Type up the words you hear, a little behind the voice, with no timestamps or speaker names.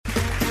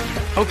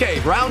Okay,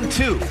 round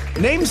 2.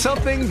 Name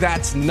something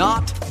that's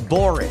not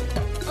boring.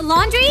 A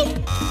laundry?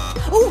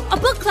 Ooh, a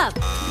book club.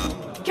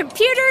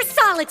 Computer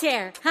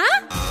solitaire,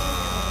 huh?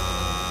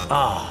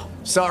 Ah, oh,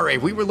 sorry,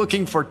 we were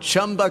looking for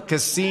Chumba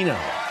Casino.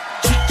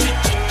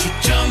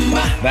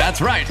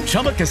 That's right,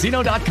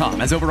 ChumbaCasino.com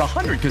has over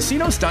 100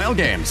 casino-style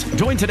games.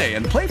 Join today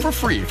and play for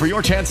free for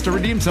your chance to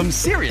redeem some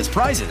serious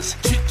prizes.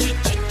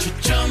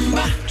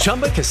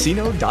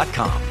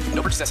 ChumbaCasino.com.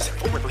 No purchase necessary.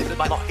 Void where prohibited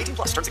by law. 18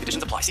 plus terms and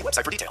conditions apply. See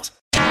website for details.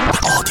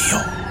 Audio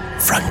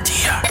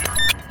Frontier.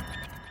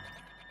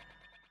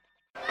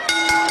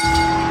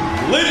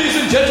 Ladies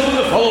and gentlemen,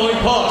 the following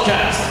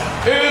podcast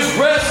is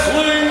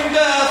Wrestling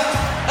Daft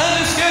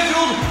and is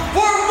scheduled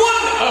for 1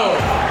 hour.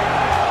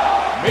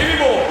 Maybe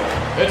more.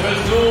 It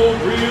has no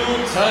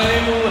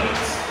real-time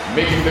limits,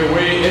 making their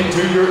way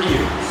into your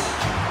ears.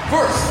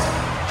 First,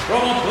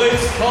 from a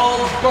place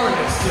called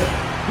Barneston,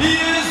 he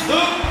is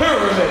the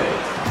Pyramid.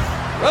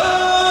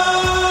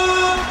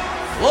 Rob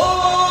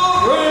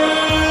Florence!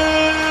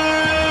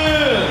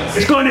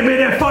 It's going to be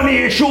the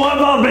funniest show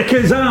ever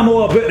because I'm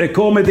all about the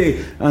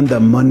comedy and the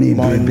money,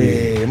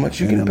 baby. How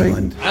much you going to pay?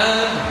 And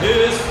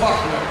his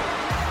partner,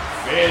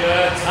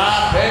 Fela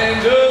Top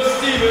End of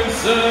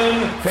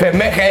Stevenson.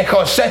 From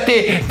Echo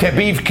City to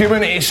Beef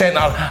Community Centre,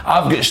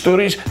 I've got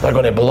stories that are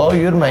going to blow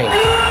your mind.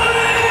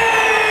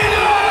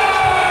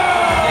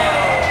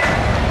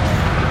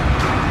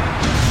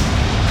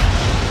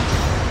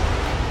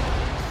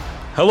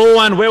 Hello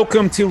and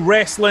welcome to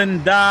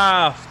Wrestling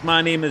Daft.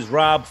 My name is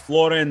Rob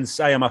Florence.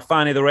 I am a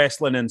fan of the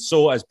wrestling, and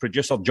so is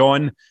producer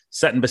John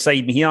sitting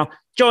beside me here.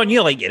 John,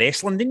 you like your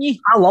wrestling, didn't you?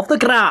 I love the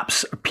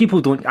graps. People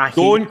don't.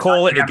 Don't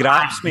call it the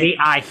graps, mate.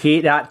 I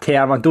hate that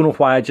term. I don't know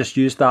why I just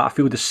used that. I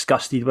feel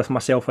disgusted with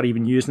myself for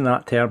even using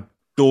that term.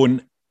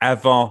 Don't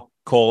ever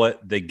call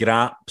it the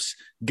graps.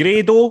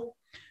 Grado,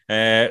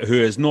 who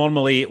is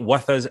normally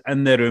with us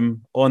in the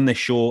room on the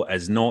show,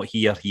 is not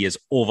here. He is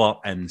over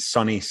in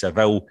sunny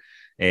Seville.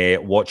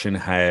 Watching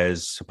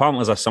his,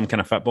 apparently there's some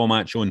kind of football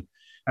match on,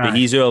 but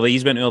he's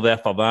been over there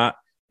for that.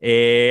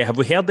 Have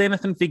we heard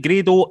anything from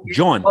Grado?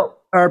 John? Well,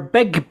 our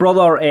Big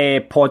Brother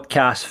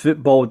podcast,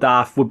 Football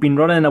Daft, we've been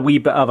running a wee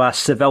bit of a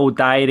Seville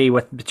diary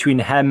between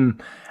him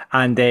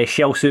and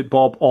Shell Suit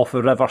Bob off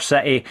of River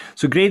City.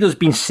 So Grado's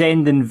been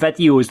sending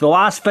videos. The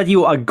last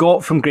video I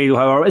got from Grado,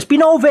 however, it's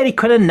been all very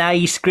kind of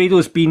nice.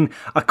 Grado's been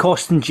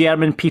accosting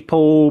German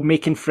people,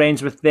 making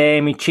friends with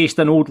them. He chased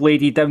an old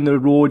lady down the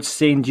road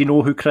saying, do you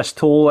know who Chris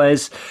Toll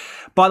is?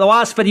 But the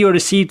last video I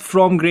received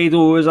from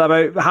Grado was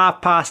about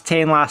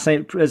 10:30 last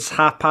night. It's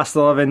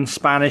 11:30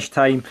 Spanish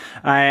time.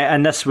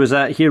 And this was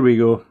it. Here we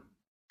go.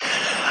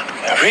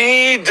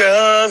 He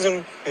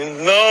doesn't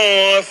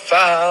know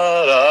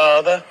about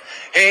all the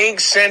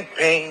aches and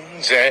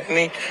pains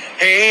and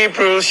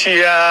April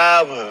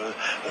showers,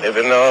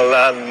 living all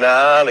out and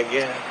out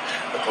again.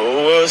 The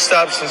whole world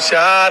stops and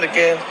shines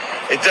again.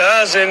 It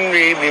doesn't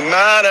really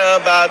matter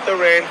about the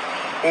rain.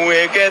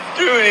 We'll get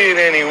through it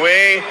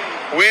anyway.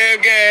 We'll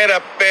get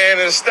up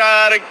and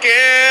start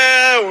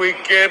again. We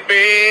could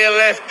be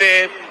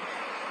lifted.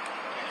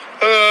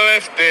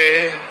 There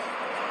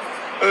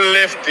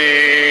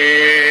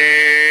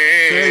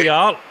you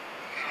are.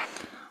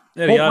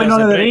 Hopefully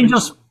none of the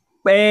Rangers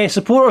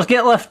supporters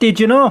get lifted,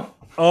 you know.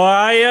 Oh,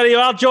 aye, there you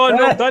are, John.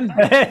 Well done.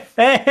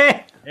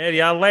 There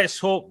you are. Let's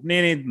hope.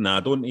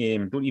 Don't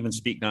even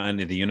speak that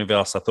into the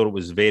universe. I thought it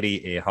was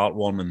very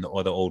heartwarming that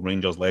all the old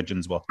Rangers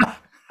legends were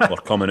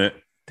coming out.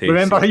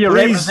 Remember who you're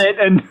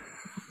representing.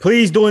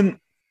 Please don't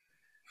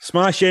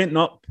smash anything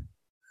up.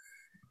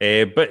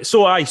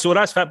 So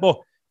that's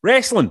football.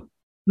 Wrestling.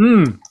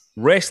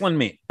 Wrestling,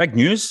 mate. Big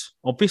news.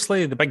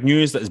 Obviously, the big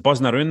news that is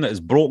buzzing around that is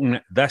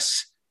broken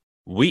this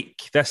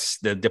week,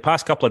 the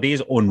past couple of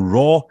days on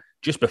Raw,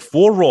 just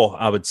before Raw,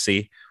 I would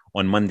say,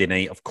 on Monday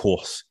night, of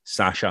course,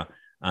 Sasha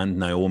and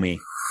Naomi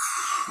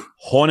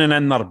honing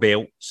in their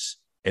belts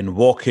and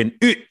walking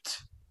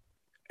out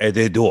of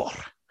the door.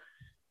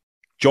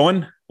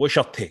 John, what's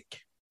your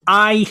take?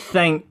 I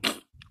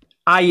think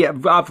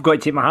I've got to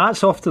take my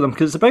hats off to them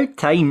because it's about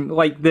time.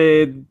 Like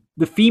the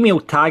female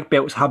tag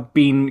belts have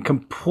been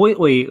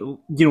completely,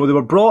 they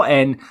were brought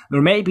in, they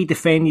were meant to be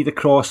defended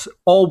across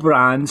all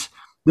brands.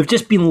 They've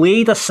just been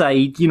laid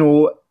aside, they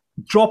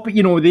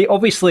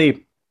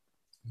obviously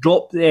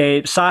dropped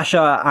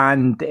Sasha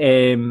and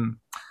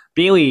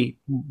Bayley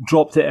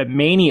dropped it at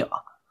Mania.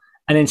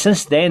 And then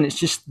since then, it's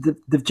just,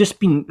 they've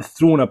just been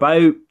thrown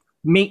about,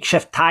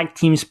 makeshift tag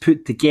teams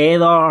put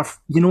together,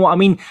 you know what I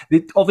mean?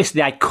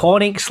 Obviously the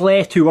Iconics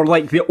left, who were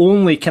like the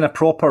only kind of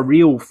proper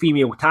real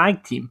female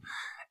tag team.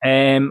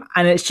 And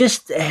it's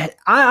just,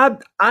 I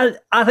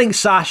think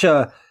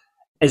Sasha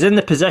is in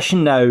the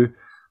position now,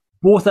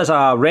 both as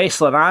a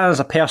wrestler and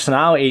as a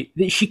personality,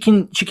 that she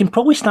can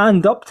probably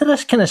stand up to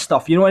this kind of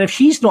stuff, and if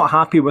she's not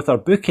happy with her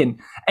booking,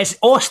 it's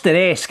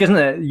Austin-esque, isn't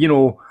it?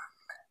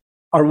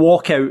 Her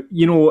walkout,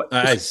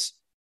 It is.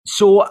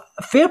 So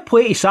fair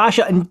play to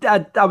Sasha. And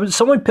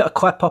someone put a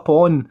clip up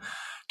on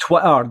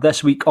Twitter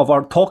this week of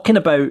her talking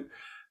about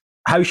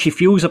how she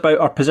feels about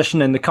her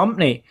position in the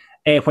company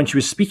when she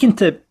was speaking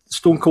to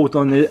Stone Cold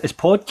on his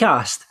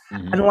podcast,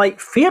 and like,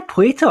 fair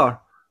play to her.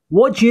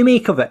 What do you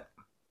make of it?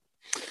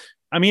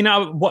 I mean,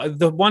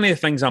 one of the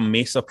things I'm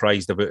most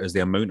surprised about is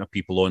the amount of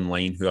people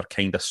online who are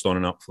kind of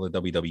stoning up for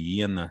the WWE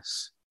in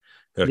this,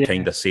 who are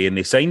kind of saying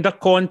they signed their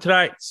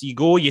contracts, you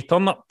go, you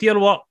turn up to your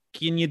work,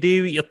 and you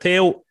do what you're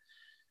told.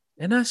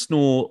 And that's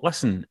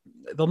listen,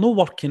 they're not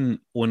working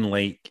on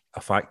like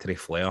a factory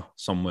flare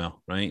somewhere,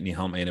 right? And you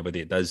harm anybody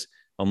it does.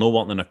 They're not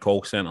working in a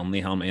call centre and they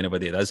harm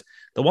anybody it does.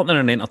 They're working in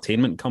an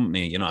entertainment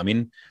company, you know what I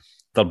mean?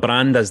 Their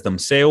brand is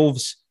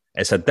themselves.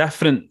 It's a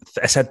different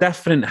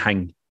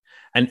thing.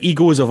 And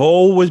egos have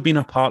always been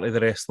a part of the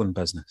wrestling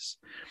business.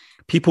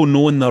 People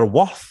knowing their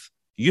worth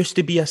used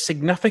to be a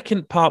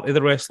significant part of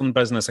the wrestling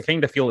business. I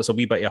kind of feel it's a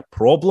wee bit of a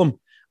problem,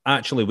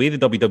 actually, with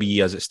the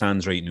WWE as it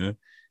stands right now,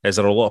 is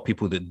there are a lot of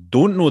people that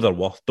don't know their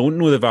worth, don't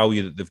know the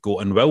value that they've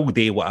got, and will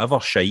do whatever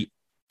shite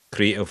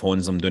creative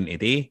hones them doing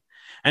today.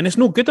 And it's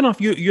not good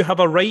enough. You have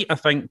a right, I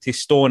think, to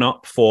stone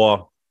up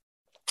for...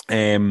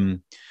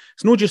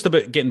 it's not just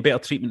about getting better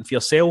treatment for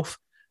yourself,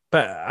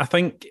 but I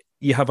think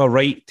you have a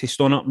right to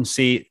stone up and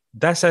say,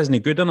 this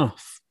isn't good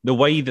enough. The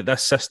way that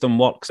this system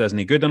works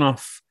isn't good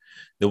enough.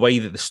 The way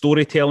that the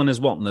storytelling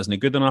is working isn't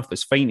good enough.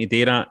 It's fine to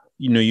do that.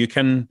 You know, you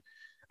can...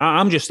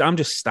 I'm just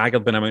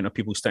staggered by the amount of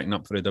people sticking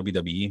up for the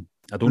WWE.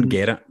 I don't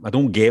get it. I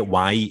don't get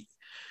why.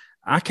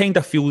 I kind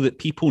of feel that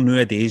people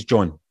nowadays,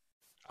 John,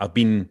 have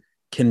been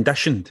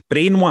conditioned,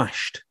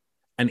 brainwashed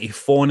into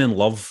falling in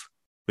love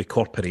with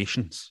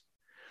corporations.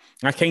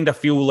 I kind of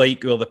feel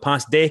like, well, the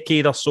past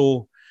decade or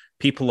so,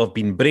 people have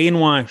been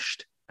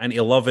brainwashed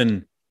into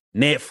loving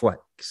Netflix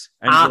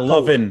and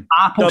loving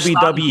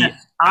WWE.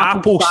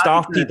 Apple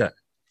started it.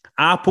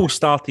 Apple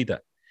started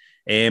it.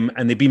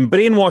 And they've been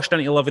brainwashed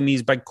into loving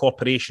these big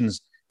corporations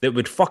that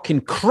would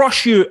fucking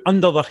crush you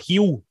under their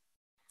heel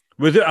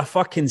without a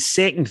fucking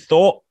second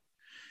thought.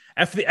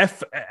 If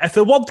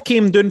the word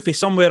came down from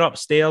somewhere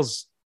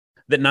upstairs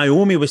that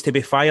Naomi was to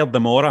be fired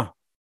tomorrow,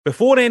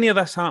 before any of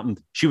this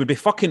happened, she would be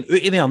fucking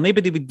out of there.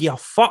 Nobody would give a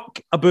fuck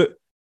about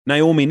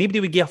Naomi.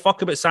 Nobody would give a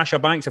fuck about Sasha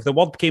Banks. If the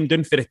word came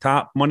down for the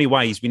tap,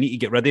 money-wise, we need to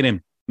get rid of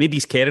him.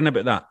 Nobody's caring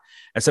about that.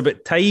 It's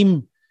about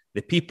time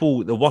the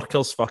people, the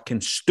workers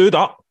fucking stood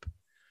up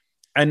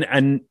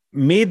and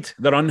made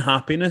their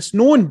unhappiness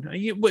known.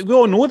 We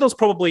all know there's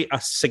probably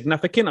a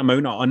significant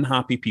amount of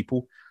unhappy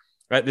people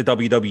at the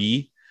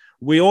WWE.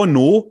 We all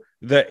know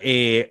that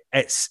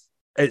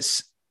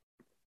it's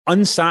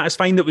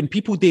unsatisfying that when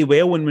people do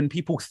well and when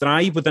people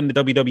thrive within the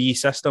WWE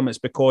system, it's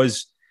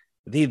because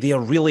they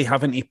are really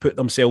having to put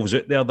themselves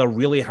out there. They're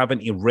really having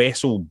to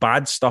wrestle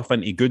bad stuff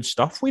into good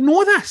stuff. We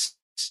know this.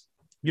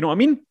 You know what I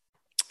mean?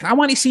 I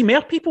want to see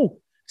more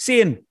people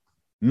saying,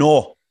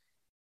 no,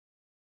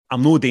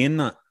 I'm not doing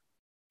that.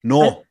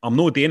 No, I'm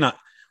not doing that.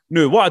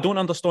 No, what I don't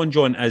understand,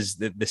 John, is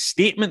the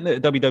statement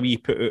that the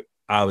WWE put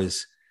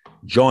out.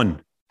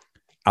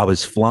 I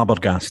was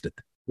flabbergasted.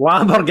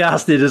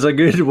 Flabbergasted is a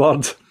good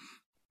word.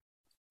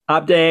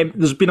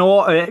 There's been a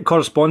lot of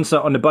correspondence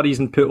on the buddies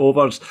and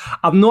put-overs.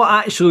 I've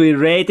not actually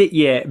read it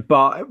yet,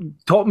 but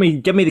give me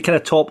the kind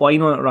of top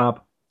line on it,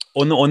 Rab.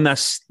 On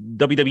this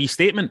WWE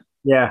statement?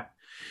 Yeah.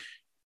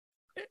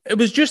 It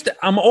was just,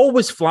 I'm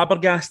always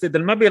flabbergasted,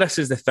 and maybe this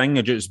is the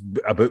thing just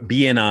about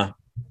being a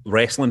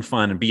wrestling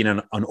fan and being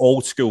an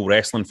old-school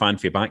wrestling fan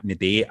for back in the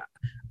day.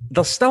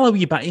 There's still a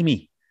wee bit of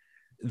me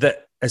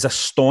that is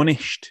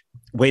astonished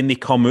when they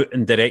come out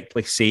and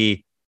directly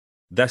say,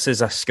 this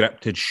is a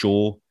scripted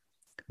show.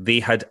 They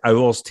had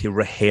hours to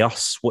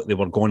rehearse what they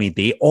were going to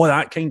do. All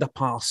that kind of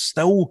part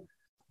still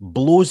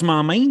blows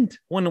my mind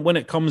when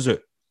it comes out.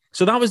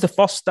 So that was the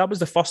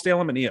first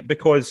element of it,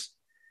 because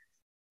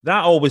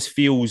that always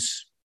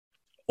feels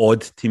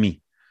odd to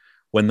me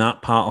when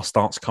that part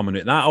starts coming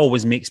out. That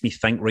always makes me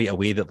think right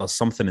away that there's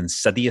something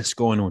insidious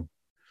going on.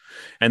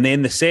 And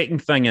then the second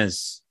thing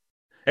is,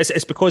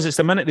 it's because it's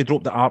the minute they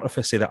drop the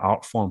artifice of the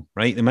art form,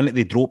 right? The minute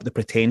they drop the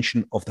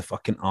pretension of the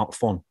fucking art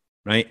form,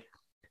 right?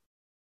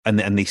 And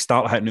they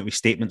start hitting it with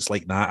statements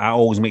like that, it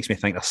always makes me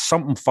think there's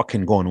something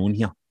fucking going on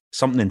here.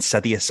 Something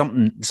insidious,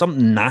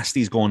 something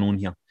nasty's going on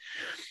here.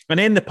 And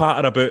then the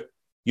part about,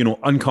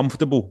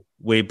 uncomfortable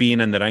with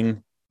being in the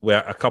ring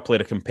with a couple of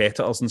the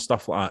competitors and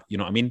stuff like that, you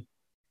know what I mean?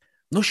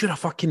 I'm not sure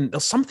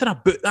there's something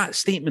about that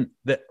statement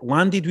that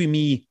landed with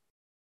me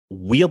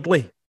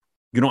weirdly.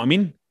 You know what I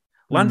mean?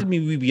 Landed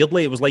me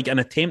weirdly. It was like an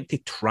attempt to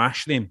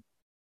trash them,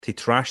 to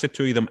trash the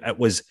two of them. It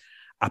was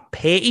a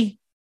petty,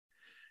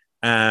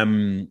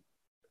 I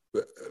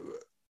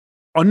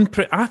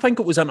think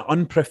it was an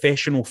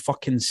unprofessional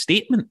fucking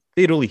statement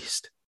they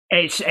released.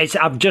 It's.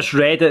 I've just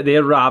read it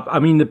there, Rab. I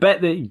mean, the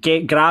bit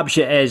that grabs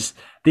you is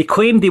they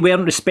claimed they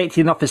weren't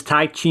respected enough as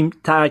tag team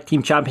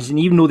champions, and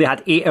even though they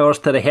had 8 hours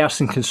to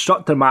rehearse and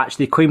construct their match,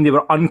 they claimed they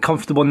were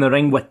uncomfortable in the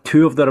ring with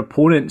 2 of their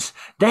opponents.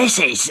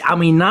 That's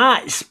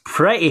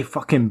pretty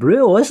fucking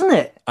brutal, isn't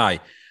it?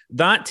 Aye,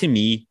 that to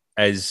me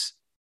is.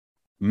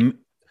 You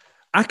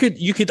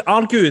could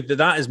argue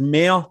that is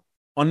more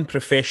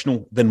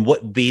unprofessional than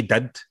what they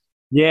did.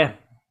 Yeah.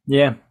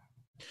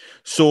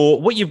 So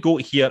what you've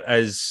got here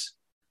is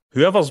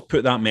whoever's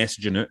put that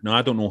messaging out, now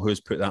I don't know who's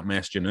put that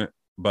messaging out,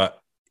 but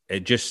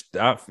it just,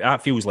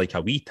 that feels like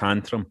a wee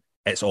tantrum.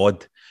 It's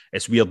odd.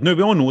 It's weird. Now,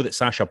 we all know that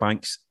Sasha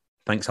Banks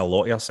thinks a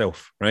lot of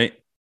herself, right?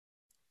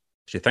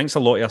 She thinks a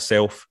lot of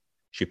herself.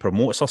 She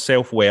promotes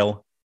herself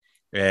well.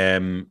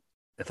 There's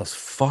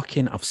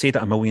fucking, I've said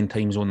it a million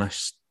times on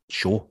this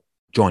show,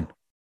 John.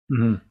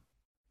 Mm-hmm.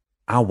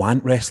 I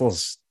want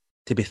wrestlers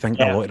to be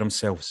thinking a lot of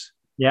themselves.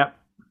 Yeah.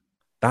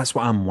 That's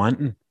what I'm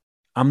wanting.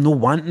 I'm not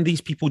wanting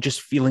these people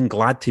just feeling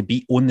glad to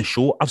be on the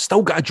show. I've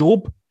still got a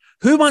job.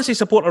 Who wants to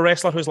support a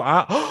wrestler who's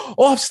like, oh,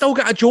 I've still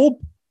got a job?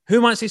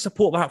 Who wants to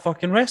support that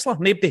fucking wrestler?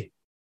 Nobody.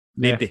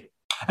 Nobody.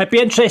 It'd be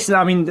interesting.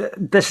 I mean,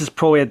 this is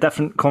probably a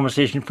different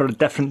conversation for a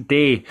different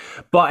day.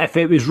 But if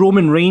it was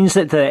Roman Reigns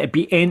that did it, it'd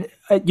be,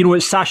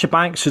 it's Sasha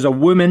Banks who's a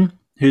woman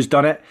who's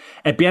done it.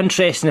 It'd be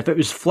interesting if it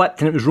was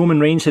flipped and it was Roman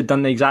Reigns who'd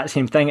done the exact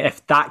same thing.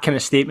 If that kind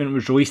of statement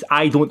was released,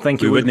 I don't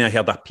think we wouldn't have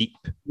heard a peep.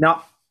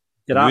 No.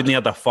 We wouldn't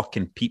have heard a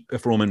fucking peep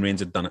if Roman Reigns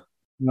had done it.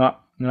 No.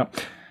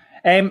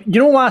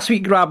 Last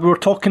week, Grab, we were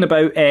talking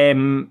about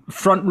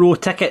front row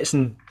tickets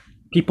and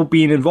people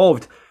being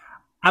involved.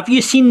 Have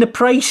you seen the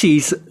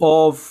prices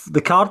of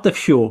the Cardiff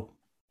show?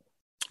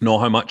 No,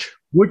 how much?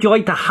 Would you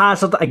like to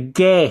hazard a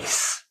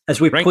guess as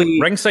we play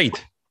ringside?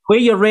 Play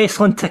your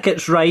wrestling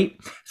tickets right.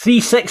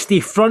 360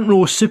 front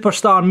row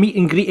superstar meet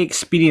and greet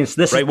experience.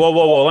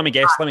 Whoa. Let me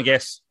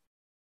guess.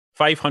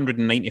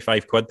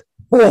 595 quid.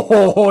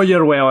 Oh,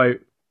 you're well out.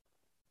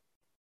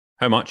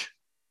 How much?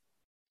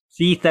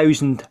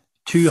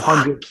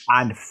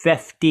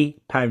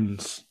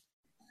 £3,250.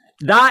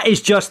 That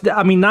is just,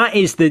 that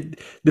is the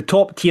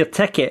top tier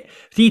ticket.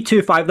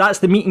 325, that's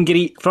the meet and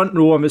greet front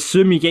row. I'm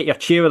assuming you get your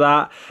chair with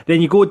that.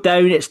 Then you go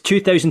down, it's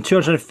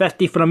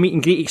 2,250 for a meet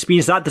and greet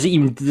experience. That doesn't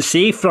even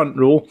say front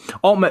row.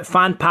 Ultimate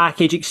fan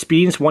package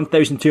experience,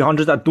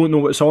 1,200. I don't know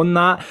what's on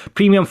that.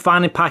 Premium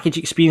fan and package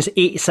experience,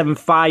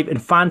 875, and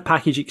fan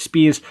package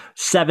experience,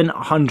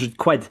 700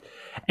 quid.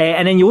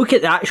 And then you look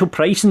at the actual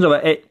pricing of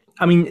it.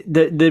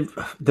 The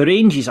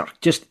ranges are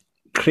just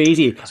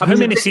crazy. So how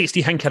many seats do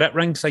you think are at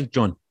ringside,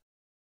 John?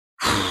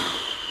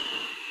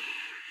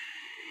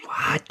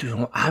 I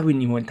don't know. I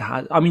wouldn't even want to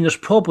have. There's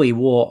probably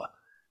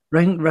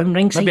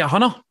ringside. Maybe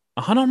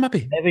 100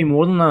 maybe. Maybe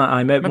more than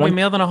that. Maybe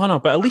more than 100,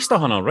 but at least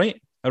 100, right?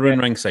 Around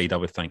ringside, I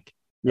would think.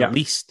 Yeah. At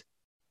least.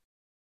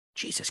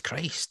 Jesus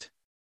Christ.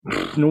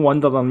 No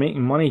wonder they're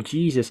making money.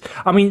 Jesus.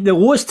 The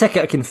lowest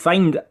ticket I can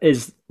find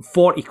is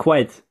 40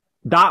 quid.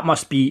 That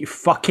must be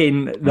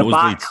fucking the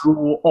back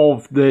row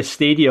of the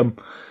stadium.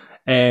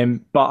 That's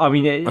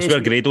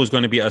where Grado's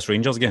going to be at this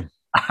Rangers game.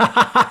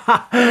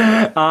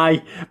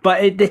 Aye,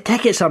 but the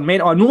tickets are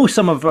mental. I know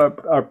some of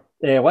our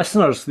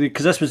listeners,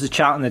 because this was the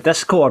chat on the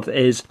Discord,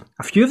 is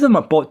a few of them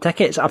have bought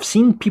tickets. I've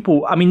seen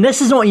people,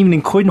 this is not even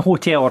including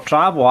hotel or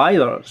travel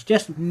either. It's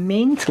just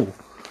mental.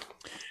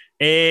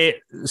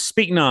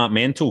 Speaking of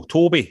mental,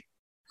 Toby,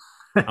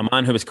 a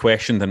man who was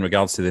questioned in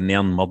regards to the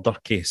Nairn murder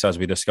case, as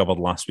we discovered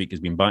last week,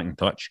 has been back in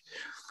touch.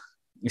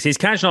 He says,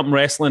 catching up in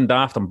wrestling,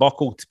 daft and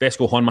buckled. Best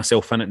go hon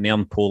myself in at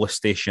Nairn Police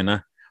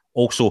Station.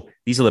 Also,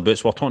 these are the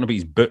boots. We're talking about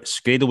his boots.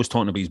 Grado was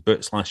talking about his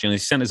boots last year, and he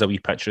sent us a wee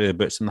picture of the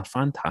boots, and they're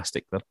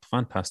fantastic. They're a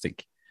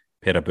fantastic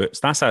pair of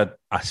boots. That's a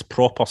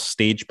proper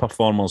stage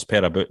performer's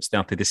pair of boots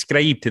there to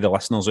describe to the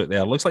listeners out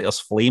there. It looks like there's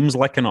flames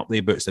licking up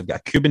the boots. They've got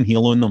a Cuban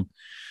heel on them.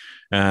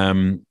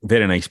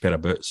 Very nice pair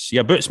of boots.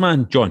 Yeah, boots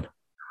man, John.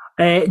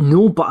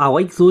 No, but I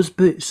like those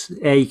boots.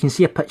 You can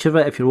see a picture of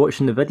it if you're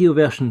watching the video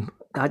version.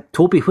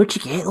 Toby, where'd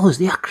you get those?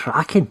 They are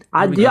cracking.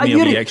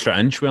 You're the extra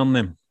inch wearing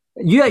them.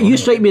 You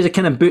strike me as a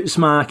kind of boots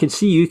man. I can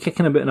see you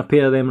kicking about in a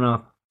pair of them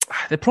now.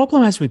 The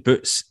problem is with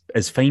boots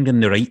is finding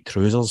the right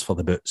trousers for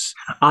the boots.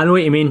 I know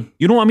what you mean.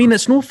 You know what I mean?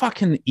 It's no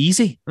fucking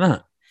easy,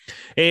 isn't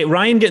it?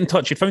 Ryan, get in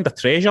touch. He found a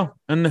treasure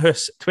in the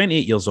house.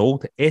 28 years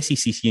old.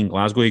 SECC in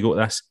Glasgow. He got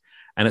this.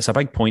 And it's a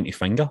big pointy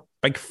finger.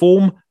 Big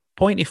foam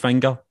pointy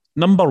finger.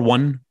 Number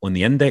 1 on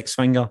the index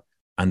finger.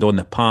 And on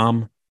the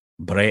palm,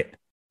 Bret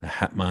the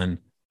Hitman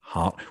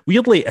Hart.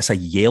 Weirdly, it's a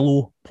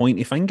yellow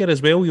pointy finger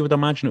as well. You would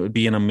imagine it would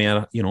be in a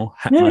mere, Hitman.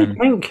 Yeah,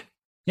 pink.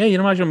 Yeah, you'd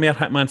imagine mere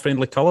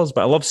Hitman-friendly colours,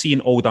 but I love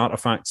seeing old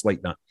artefacts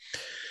like that.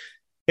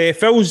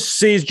 Phil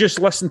says, just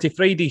listen to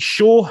Friday's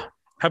show.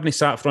 Haven't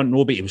sat front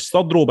row, but he was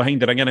third row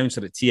behind the ring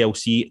announcer at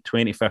TLC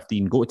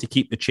 2015. Got to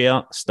keep the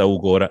chair, still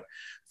got it.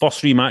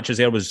 First 3 matches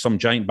there was some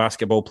giant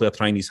basketball player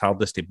trying his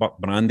hardest to buck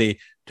Brandy,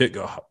 took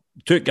a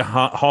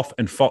huff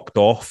and fucked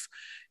off.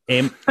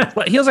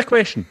 But here's a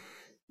question.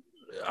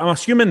 I'm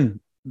assuming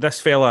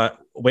this fella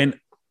went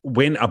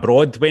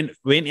abroad, went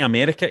to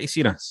America to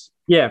see this.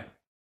 Yeah.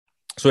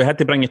 So he had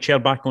to bring a chair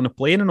back on the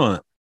plane and on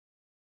it.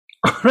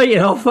 Right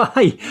enough,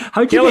 aye.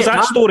 How'd you tell us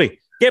that story?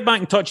 Get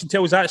back in touch and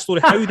tell us that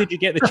story. How did you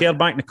get the chair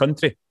back in the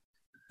country?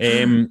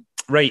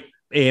 Right.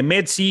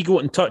 Med C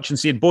got in touch and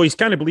said, boys,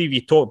 can't believe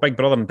you taught Big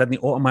Brother and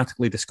didn't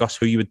automatically discuss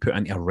who you would put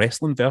into a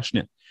wrestling version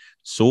of it.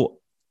 So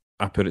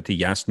I put it to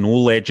yes. No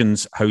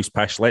legends, house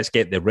pish. Let's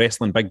get the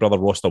wrestling Big Brother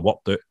roster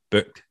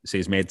booked,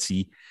 says Med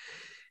C.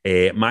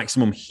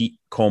 Maximum heat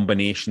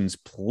combinations,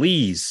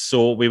 please.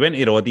 So we went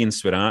to the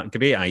audience with that.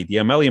 Great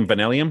idea. Milliam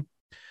Vanillium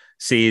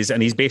says,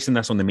 and he's basing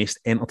this on the most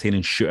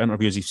entertaining shoot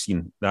interviews he's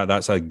seen.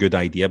 That's a good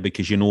idea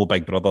because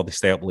Big Brother, they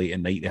stay up late at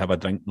night, they have a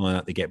drink, and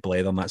that, they get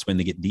blether, and that's when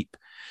they get deep.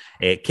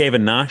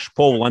 Kevin Nash,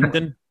 Paul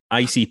London,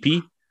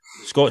 ICP,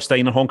 Scott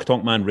Steiner, Honky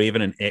Tonk Man,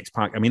 Raven, and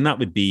X-Pac. I mean, that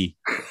would be...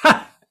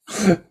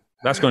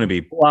 That's going to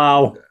be...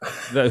 Wow.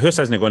 The house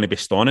isn't going to be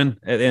stunning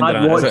at the end of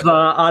that.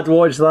 I'd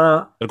watch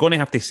that. They're going to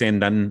have to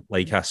send in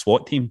like a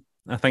SWAT team,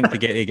 I think, to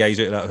get the guys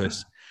out of that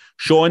house.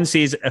 Sean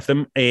says, if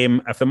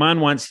the man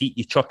wants heat,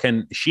 you chuck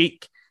in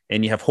Sheik,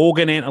 and you have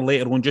Hogan enter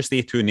later on. Just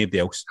they two, nobody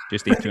else.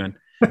 Just they two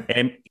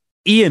in.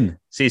 Ian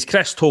says,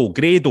 Chris Toll,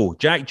 Grado,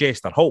 Jack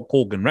Jester, Hulk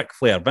Hogan, Ric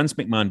Flair, Vince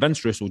McMahon,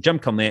 Vince Russo, Jim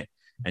Cornette,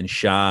 and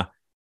Sha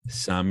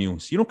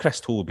Samuels. You know Chris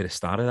Toll would be the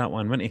star of that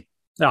one, wouldn't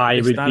he? Aye,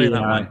 he would be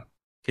that one.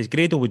 Because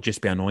Grado would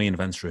just be annoying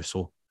Vince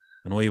Russo.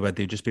 I know he would.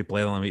 They'd just be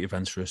blathering about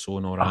Vince Russo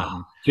and all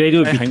that.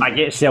 Grado would be trying to get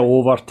himself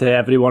over to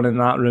everyone in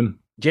that room.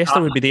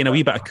 Jester would be doing a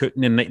wee bit of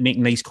cooking and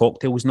making nice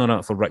cocktails and all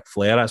that for Ric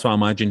Flair. That's what I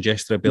imagine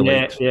Jester would be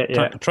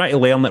Try to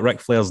learn at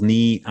Ric Flair's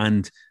knee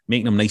and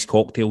making them nice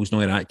cocktails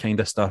and all that kind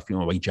of stuff. You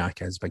know, why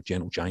Jack is, big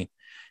gentle giant.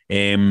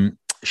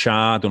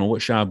 Sha, I don't know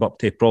what Sha up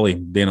to. Probably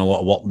doing a lot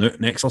of working out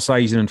and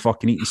exercising and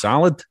fucking eating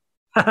salad.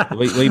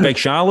 like big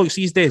Sha looks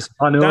these days.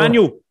 I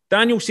know.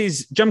 Daniel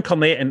says Jim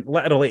Cornette and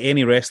literally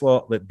any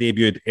wrestler that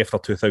debuted after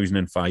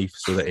 2005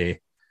 so that they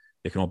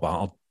can all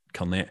battle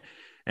Cornette.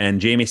 And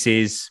Jamie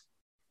says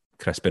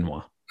Chris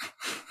Benoit.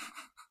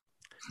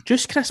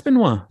 Just Chris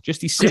Benoit.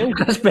 Just his self.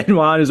 Chris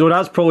Benoit as well.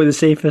 That's probably the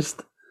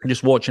safest.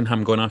 Just watching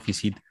him going off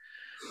his head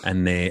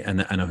in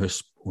a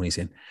house when he's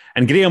in.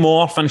 And Graham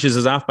Orr finishes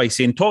his off by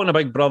saying, talking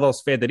about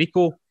brothers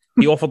Federico,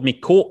 he offered me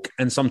coke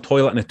and some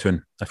toilet in a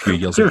tune a few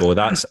years ago.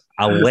 That's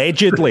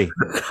allegedly.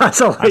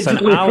 That's an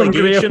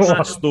allegation,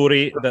 that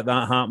story that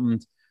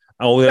happened.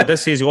 Although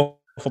this says he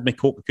offered me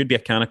coke, it could be a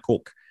can of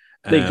coke.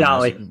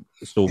 Exactly.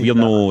 So we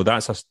know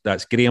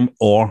that's Graham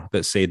Orr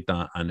that said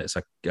that, and it's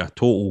a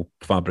total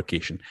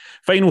fabrication.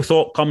 Final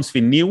thought comes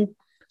from Neil,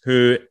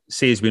 who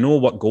says, we know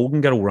what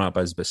Golden Girl rap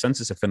is, but since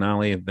it's a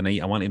finale of the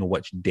night, I want to know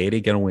which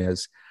Derry Girl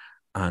is.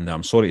 And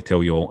I'm sorry to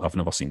tell you all, I've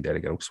never seen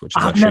Derry Girls, which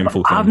is a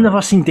shameful thing. I've never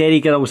seen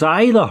Derry Girls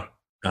either.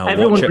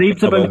 Everyone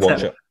raves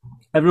about it.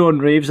 Everyone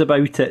raves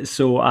about it,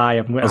 so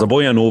There's a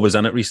boy I know was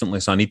in it recently,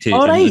 so I need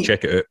to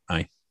check it out.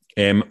 Aye.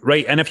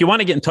 Right, and if you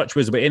want to get in touch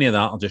with us about any of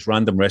that or just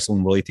random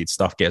wrestling related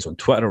stuff, get us on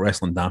Twitter at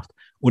Wrestling Daft,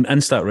 on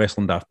Insta at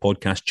Wrestling Daft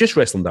Podcast, just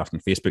Wrestling Daft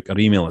on Facebook, or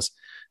email us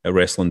at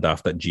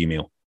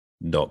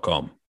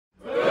wrestlingdaft@gmail.com.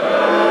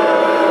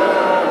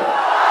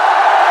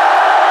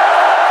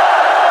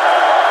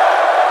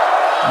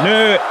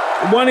 Now,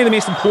 one of the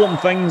most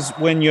important things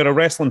when you're a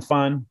wrestling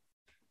fan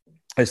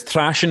is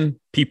trashing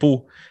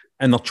people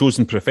in their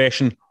chosen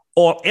profession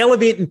or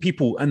elevating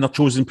people in their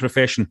chosen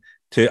profession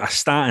to a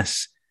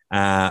status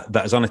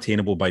that is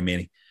unattainable by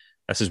many.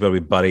 This is where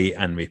we bury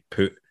and we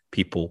put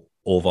people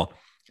over.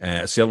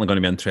 It's certainly going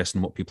to be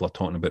interesting what people are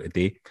talking about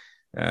today.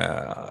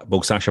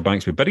 Will Sasha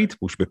Banks be buried?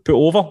 Will she be put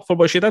over for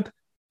what she did?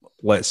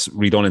 Let's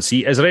read on and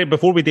see.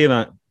 Before we do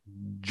that,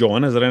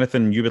 John, is there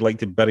anything you would like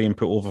to bury and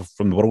put over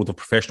from the world of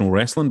professional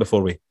wrestling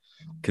before we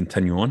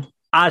continue on?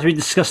 As we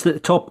discussed at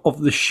the top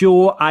of the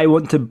show, I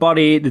want to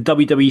bury the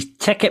WWE's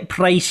ticket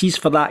prices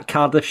for that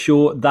Cardiff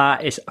show.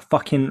 That is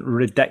fucking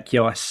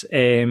ridiculous.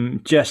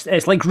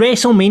 It's like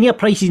WrestleMania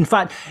prices. In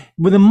fact,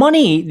 with the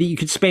money that you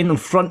could spend on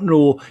front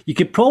row, you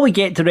could probably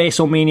get to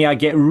WrestleMania,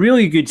 get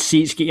really good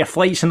seats, get your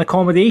flights and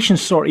accommodation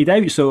sorted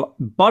out. So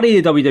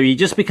bury the WWE.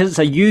 Just because it's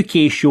a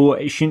UK show,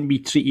 it shouldn't be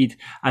treated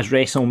as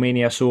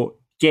WrestleMania. So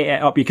get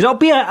it up, because I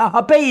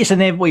bet it's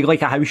inevitably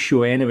like a house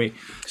show anyway.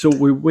 So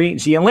we wait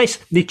and see, unless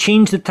they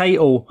change the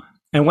title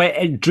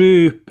and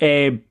Drew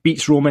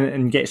beats Roman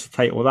and gets the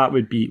title. That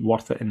would be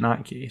worth it in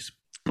that case.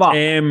 But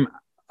I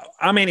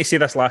meant to say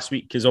this last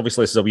week because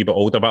obviously this is a wee bit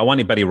older, but I want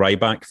to bury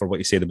Ryback for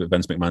what he said about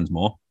Vince McMahon's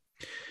ma.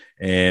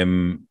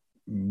 You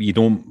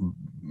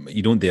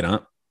don't do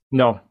that.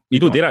 No,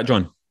 you don't do that,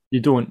 John. You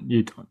don't.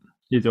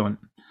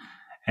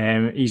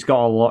 He's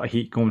got a lot of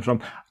heat coming from.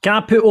 Can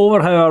I put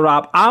over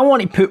I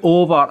want to put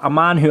over a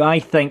man who I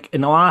think in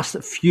the last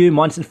few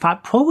months, in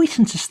fact, probably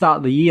since the start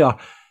of the year,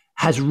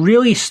 has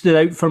really stood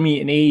out for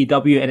me in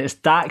AEW, and it's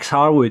Dax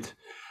Harwood.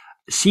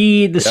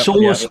 See the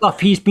solo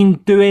stuff he's been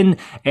doing,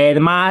 the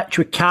match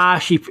with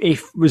Cash, he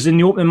was in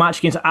the opening match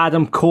against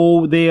Adam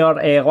Cole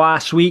there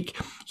last week.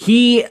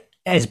 He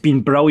has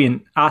been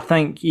brilliant. I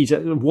think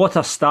what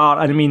a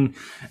start. And I mean,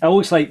 it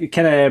looks like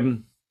kind of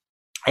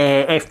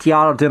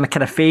FTR doing a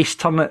kind of face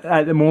turn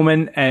at the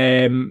moment,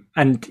 and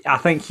I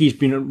think he's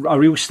been a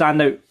real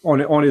standout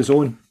on his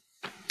own.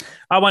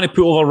 I want to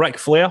put over Ric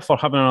Flair for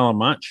having another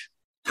match.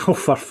 Oh,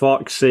 for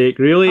fuck's sake,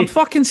 really? I'm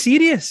fucking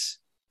serious.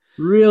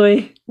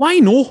 Really? Why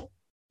no?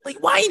 Like,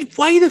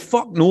 why the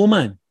fuck no,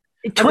 man?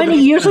 20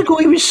 years ago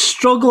he was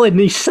struggling.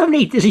 He's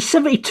 70. Is he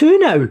 72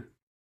 now?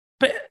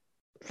 But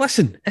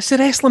listen, it's the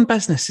wrestling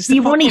business.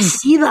 You want to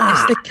see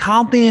that? It's the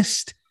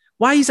carniest.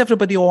 Why is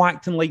everybody all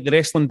acting like the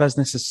wrestling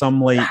business is some,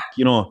 like,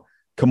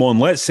 come on,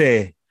 let's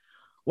say,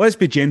 let's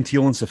be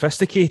genteel and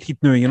sophisticated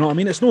now, you know what I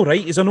mean? It's no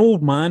right. He's an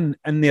old man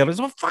in there. There's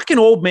a fucking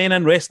old men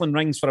in wrestling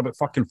rings for about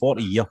fucking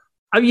 40 years.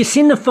 Have you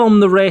seen the film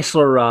The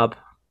Wrestler, Rab?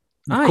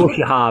 Of course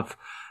you have.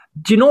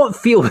 Do you not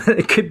feel that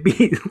it could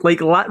be like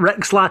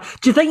Rick's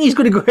last? Do you think he's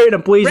going to go out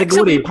and blaze a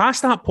glory? Rick's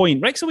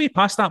away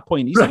past that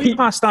point. He's away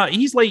past that.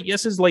 He's like,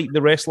 this is like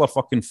the Wrestler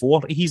fucking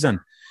 4 he's in.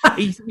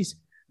 he's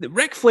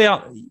Ric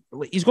Flair,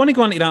 he's going to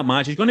go into that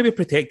match. He's going to be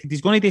protected.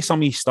 He's going to do some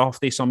of his stuff.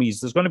 There's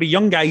going to be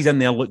young guys in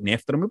there looking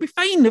after him. He'll be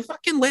fine. They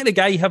fucking let the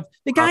guy have...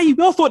 We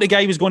all thought the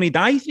guy was going to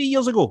die 3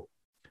 years ago.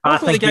 I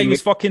thought the guy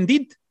was fucking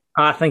dead.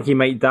 I think he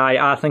might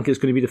die. I think it's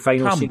going to be the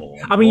final scene.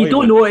 I mean, you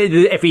don't know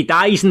if he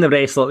dies in The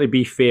Wrestler, to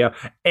be fair.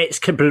 It's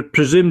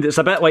presumed it's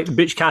a bit like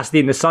Butch Cassidy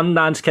and the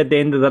Sundance Kid, the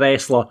end of The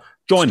Wrestler.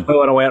 John.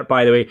 Spoiler alert,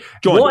 by the way.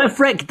 John. What if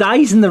Rick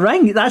dies in the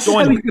ring? That's how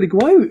he's going to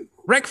go out.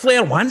 Ric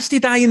Flair wants to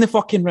die in the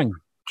fucking ring.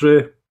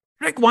 True.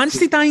 Rick wants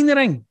to die in the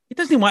ring. He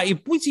doesn't want to...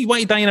 What's he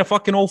want to die in a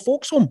fucking old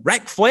folks home?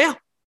 Ric Flair?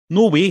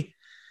 No way.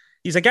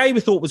 He's a guy we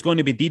thought was going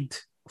to be dead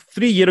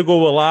 3 years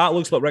ago. Well, that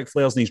looks like Ric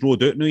Flair's in his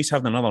road out. Now he's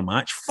having another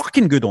match.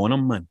 Fucking good on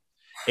him, man.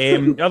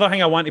 The other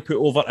thing I want to put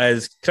over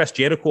is Chris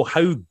Jericho.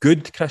 How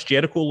good Chris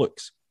Jericho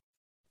looks.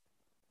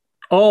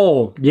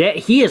 Oh, yeah.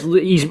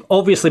 He's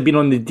obviously been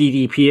on the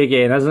DDP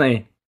again, hasn't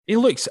he? He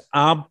looks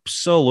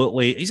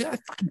absolutely... He's a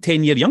fucking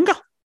 10 years younger.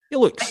 He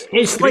looks...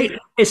 It's great.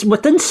 It's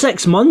within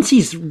 6 months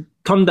he's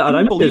turned it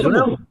around.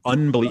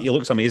 Unbelievable. He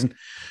looks amazing.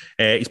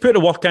 He's put the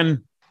work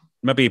in.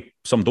 Maybe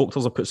some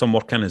doctors have put some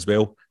work in as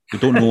well. We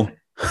don't know.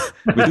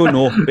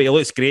 But he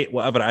looks great,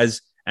 whatever it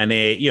is. And,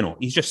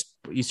 he's just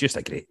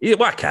a great...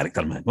 What a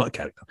character, man. What a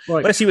character.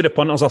 Right. Let's see what the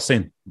punters are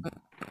saying.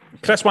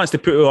 Chris wants to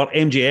put our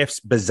MJF's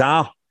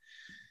bizarro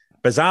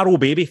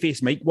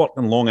babyface mic work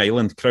in Long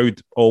Island.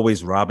 Crowd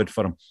always rabid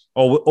for him.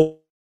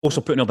 Also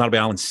putting our Darby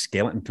Allin's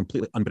skeleton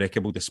completely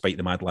unbreakable despite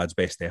the Mad Lad's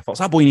best efforts.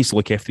 That boy needs to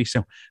look after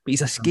himself. But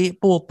he's a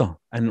skateboarder,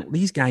 and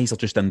these guys are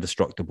just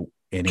indestructible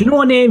anyway. Do you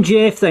know on the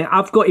MJF thing,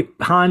 I've got to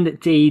hand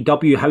it to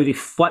AEW how they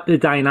flip the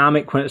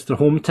dynamic when it's their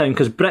hometown,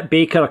 because Britt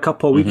Baker a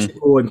couple of weeks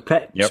ago in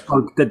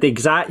Pittsburgh did the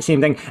exact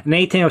same thing. And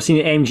anytime I've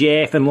seen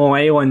MJF in Long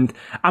Island,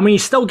 I mean, he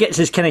still gets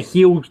his kind of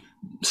heel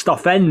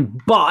stuff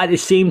in, but at the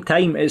same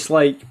time, it's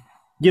like,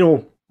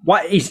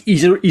 what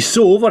he's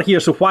so over here,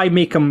 so why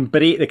make him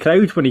berate the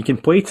crowd when he can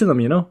play to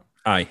them,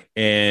 Aye.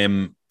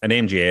 And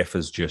MJF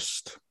is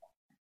just...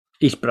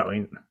 He's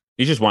brilliant.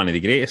 He's just one of the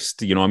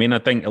greatest, you know what I mean? I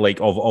think, like,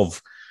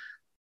 of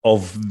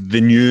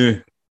the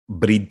new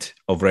breed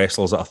of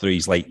wrestlers that are through,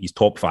 he's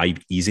top 5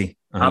 easy.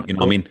 I think, you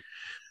know what I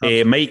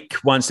mean? Mike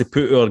wants to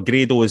put our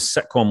Grado's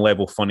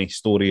sitcom-level funny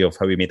story of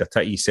how he made a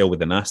titty sell with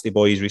the Nasty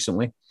Boys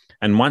recently,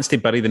 and wants to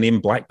bury the name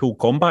Blackpool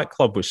Combat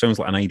Club, which sounds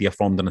like an idea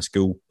formed in a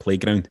school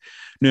playground.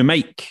 Now,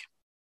 Mike,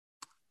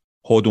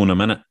 hold on a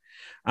minute.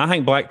 I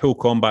think Blackpool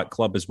Combat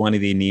Club is one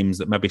of the names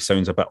that maybe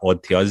sounds a bit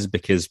odd to us,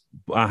 because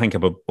I think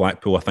about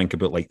Blackpool, I think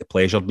about like the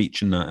pleasure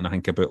beach and that, and I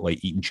think about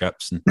like eating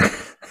chips and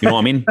you know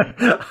what I mean?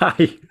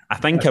 I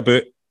think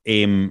about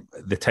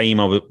the time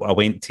I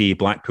went to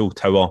Blackpool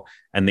Tower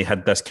and they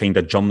had this kind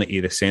of journey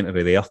to the centre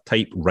of the earth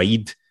type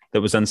ride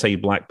that was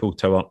inside Blackpool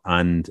Tower,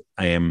 and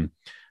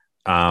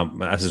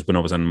this is when I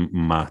was in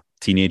my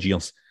teenage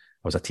years.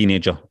 I was a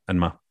teenager in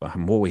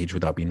what age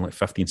would I have been? Like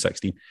 15,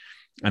 16.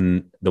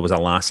 And there was a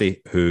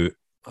lassie who,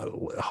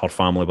 her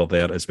family were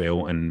there as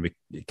well. And we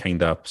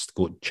kind of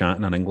got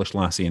chatting, an English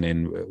lassie. And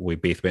then we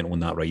both went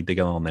on that ride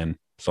together. And then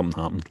something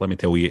happened. Let me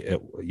tell you,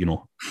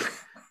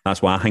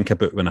 that's what I think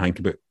about when I think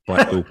about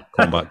Blackpool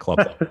Combat Club.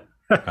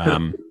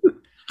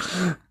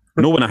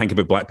 When I think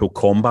about Blackpool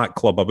Combat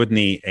Club, I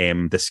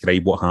wouldn't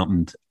describe what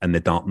happened in the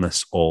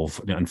darkness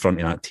of in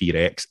front of that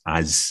T-Rex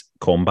as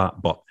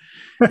combat. But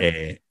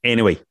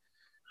anyway,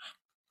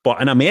 but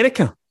in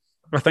America,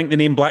 I think the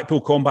name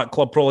Blackpool Combat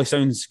Club probably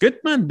sounds good,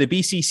 man. The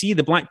BCC,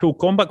 the Blackpool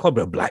Combat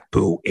Club,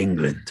 Blackpool,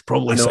 England,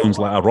 probably sounds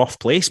like a rough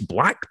place.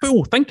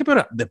 Blackpool, think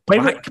about it.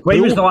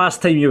 When was the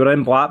last time you were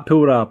in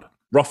Blackpool, Rob?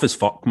 Rough as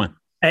fuck, man.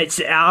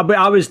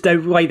 I was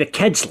down, like, the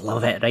kids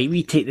love it, right?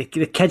 We take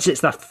the kids, it's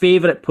their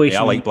favourite place.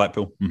 Yeah, I like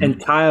Blackpool. Mm-hmm.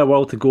 Entire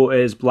world to go to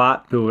is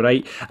Blackpool,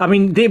 right? I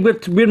mean,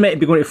 we're meant to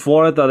be going to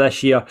Florida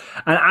this year,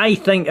 and I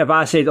think if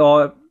I said,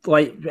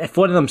 like, if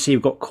one of them say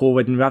we've got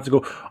COVID and we have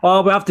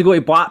to go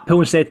to Blackpool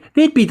instead,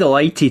 they'd be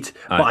delighted.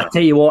 But I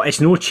tell you what, it's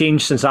no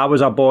change since I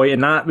was a boy,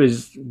 and that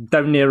was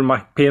down there with my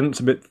parents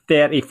about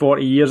 30,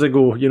 40 years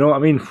ago. You know what I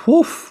mean?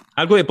 Woof.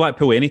 I'd go to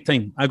Blackpool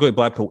anytime.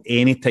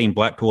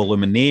 Blackpool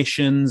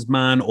Illuminations,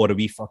 man, or a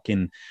wee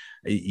fucking,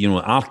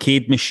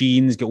 arcade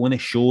machines, get one of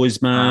the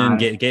shows, man,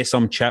 get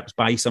some chips,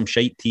 buy some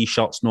shite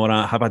t-shirts and all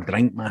that, have a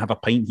drink, man, have a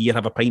pint here,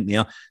 have a pint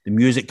there, the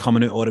music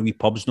coming out, or a wee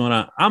pubs and all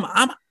that.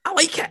 I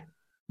like it.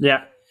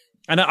 Yeah.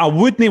 And I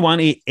wouldn't want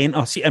to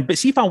enter. But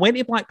see, if I went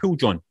to Blackpool,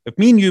 John, if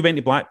me and you went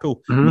to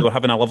Blackpool, we were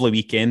having a lovely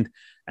weekend,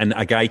 and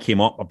a guy came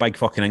up, a big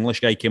fucking English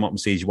guy came up and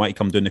says, "You want to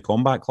come down the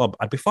Combat Club?"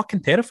 I'd be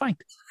fucking terrified.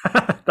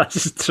 That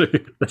is true.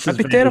 I'd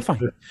be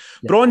terrified. Yeah.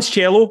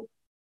 Broncello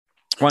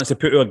wants to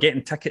put our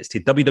getting tickets to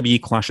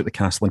WWE Clash at the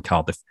Castle in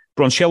Cardiff.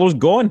 Broncello's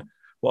gone.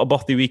 What a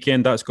birthday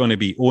weekend that's going to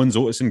be. Owens,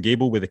 Otis and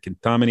Gable with the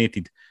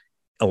contaminated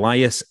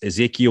Elias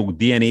Ezekiel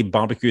DNA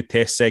barbecue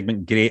test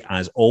segment. Great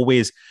as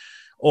always.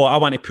 Oh, I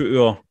want to put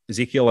your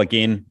Ezekiel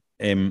again.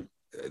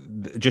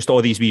 Just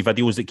all these wee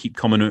videos that keep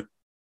coming out.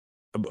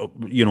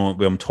 You know,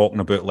 where I'm talking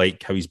about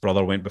like how his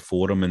brother went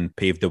before him and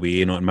paved the way,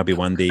 you know, and maybe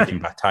one day he can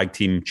be a tag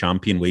team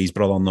champion with his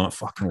brother. I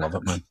fucking love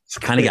it, man.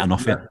 Can't get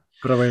enough of it.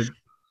 Brilliant.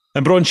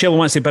 And Braun Shell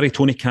wants to bury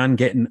Tony Khan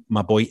getting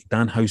my boy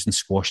Danhausen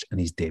squashed in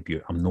his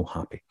debut. I'm no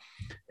happy.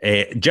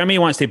 Jimmy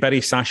wants to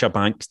bury Sasha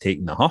Banks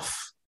taking the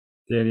huff.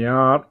 There you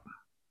are.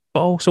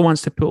 But also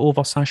wants to put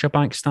over Sasha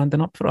Banks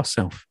standing up for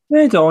herself.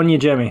 Good on you,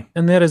 Jimmy.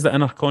 And there is the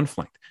inner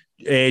conflict.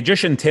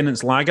 Jushin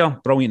Tenants Lager,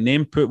 brilliant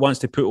name, wants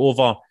to put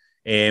over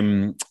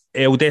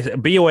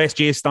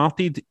BOSJ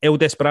started. El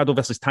Desperado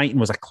versus Titan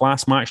was a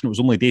class match and it was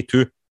only day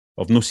 2.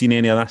 I've not seen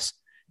any of this.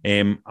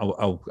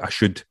 I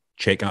should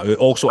check that out.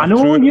 Also, I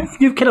know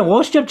you've kind of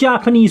lost your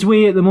Japanese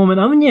way at the moment,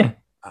 haven't you?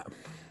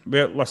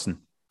 Well, listen,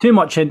 too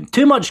much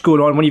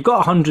going on when you've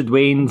got 100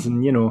 Waynes,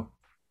 and you know.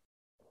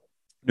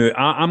 No,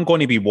 I'm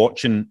going to be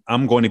watching.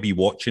 I'm going to be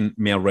watching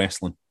more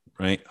wrestling.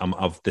 Right,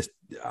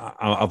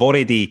 I've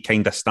already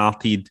kind of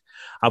started.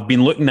 I've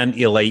been looking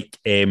into like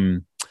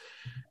getting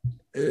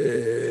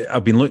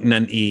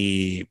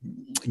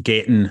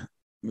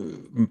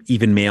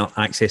even more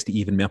access to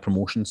even more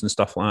promotions and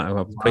stuff like that.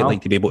 I'd quite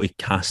like to be able to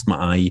cast my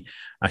eye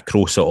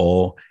across it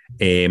all.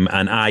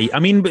 I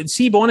mean, but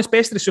see, be honest,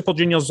 Best of the Super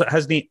Juniors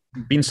hasn't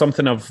been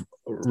something I've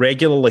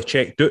regularly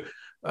checked out.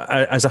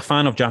 As a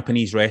fan of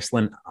Japanese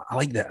wrestling, I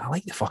like the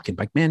fucking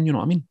big men. You know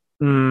what I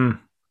mean?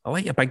 I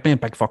like a big man,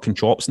 big fucking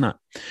chops and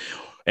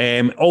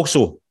that.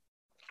 Also,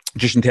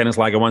 Jushin Tennis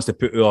Lager wants to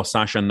put over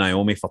Sasha and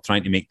Naomi for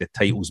trying to make the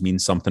titles mean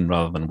something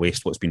rather than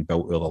waste what's been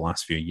built over the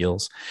last few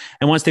years.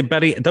 And wants to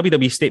bury a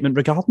WWE statement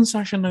regarding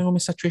Sasha and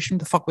Naomi's situation.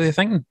 The fuck were they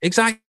thinking?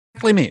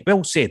 Exactly, mate.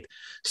 Well said.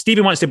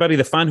 Stevie wants to bury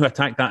the fan who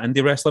attacked that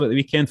indie wrestler at the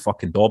weekend.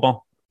 Fucking dauber.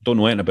 Don't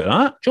know anything about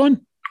that,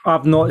 John.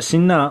 I've not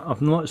seen that. I'll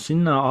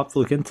have to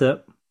look into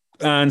it.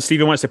 And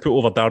Stevie wants to put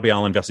over Darby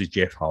Allin versus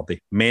Jeff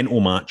Hardy. Mental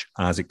match,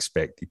 as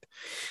expected.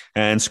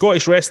 And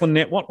Scottish Wrestling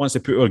Network wants to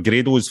put over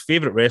Grado's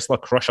favourite wrestler,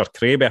 Crusher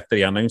Craig, after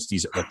he announced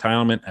his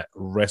retirement at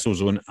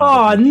WrestleZone.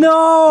 Oh,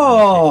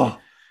 no!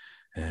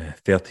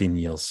 13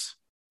 years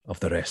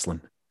of the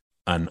wrestling.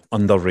 An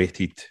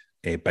underrated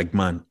big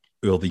man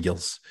over the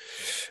years.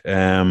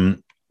 Well,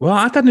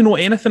 I didn't know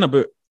anything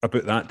about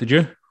that, did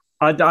you?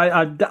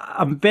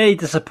 I'm very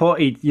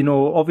disappointed. You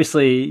know,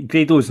 obviously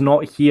Grado's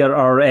not here,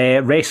 our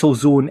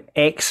WrestleZone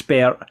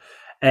expert,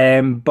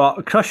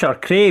 but Crusher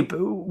Craig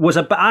was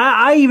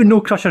I even know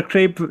Crusher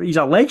Craig. He's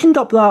a legend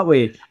up that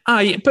way.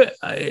 Aye, but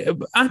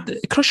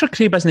Crusher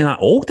Craig isn't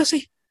that old, is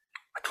he?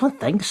 I don't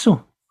think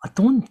so.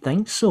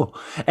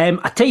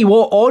 I tell you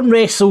what, on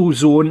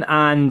WrestleZone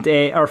and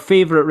our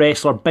favourite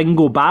wrestler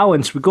Bingo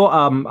Balance, we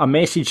got a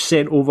message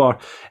sent over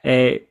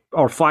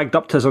or flagged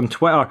up to us on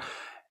Twitter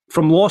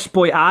from Lost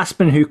Boy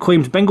Aspen, who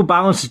claims Bingo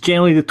Balance is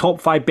generally the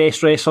top 5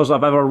 best wrestlers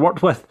I've ever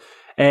worked with.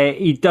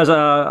 He does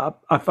a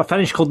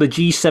finish called the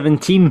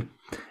G17,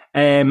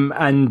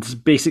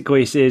 and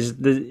basically says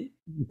the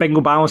Bingo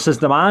Balance is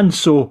the man.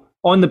 So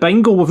on the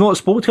Bingo, we've not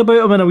spoken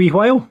about him in a wee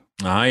while.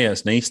 Aye,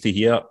 it's nice to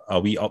hear a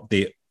wee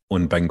update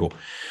on Bingo.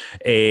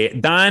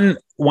 Dan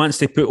wants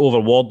to put over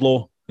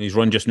Wardlow. His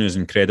run just now is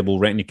incredible.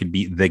 Reckon he could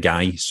beat the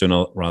guy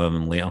sooner rather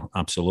than later.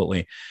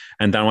 Absolutely.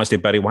 And Dan wants to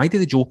bury, why do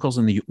the Jokers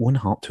in the Owen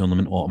Hart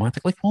tournament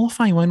automatically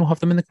qualify? Why not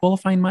have them in the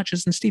qualifying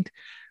matches instead?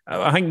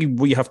 I think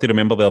what you have to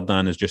remember there,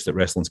 Dan, is just that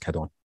wrestling's kid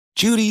on.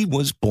 Judy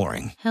was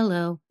boring.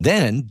 Hello.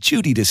 Then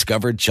Judy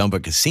discovered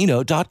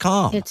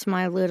ChumbaCasino.com. It's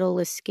my little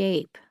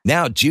escape.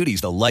 Now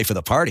Judy's the life of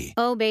the party.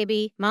 Oh,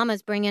 baby,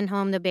 mama's bringing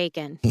home the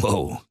bacon.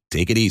 Whoa,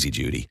 take it easy,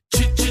 Judy.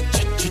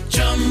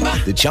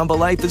 The Chumba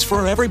life is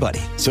for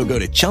everybody. So go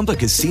to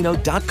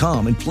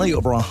ChumbaCasino.com and play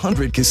over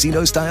 100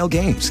 casino-style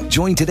games.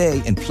 Join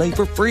today and play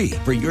for free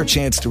for your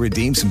chance to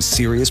redeem some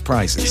serious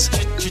prizes.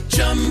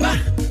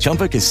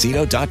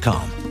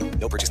 ChumbaCasino.com.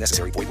 No purchase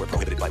necessary. Void where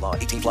prohibited by law.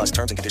 18 plus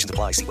terms and conditions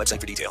apply. See website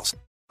for details.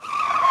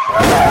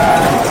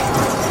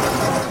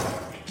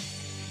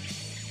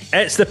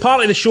 It's the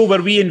part of the show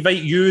where we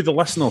invite you, the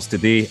listeners,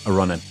 today a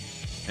run-in.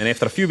 And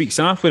after a few weeks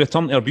off, we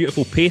return to our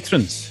beautiful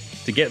patrons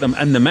to get them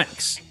in the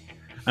mix.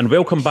 And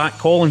welcome back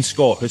Colin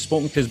Scott, who's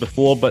spoken to us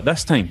before, but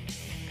this time,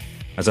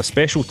 as a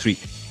special treat,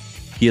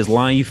 he is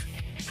live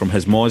from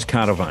his Moz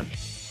caravan.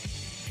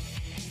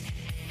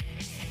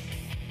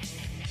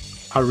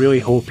 I really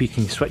hope he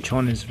can switch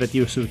on his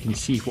video so we can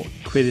see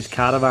where his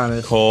caravan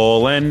is.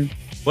 Colin,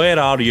 where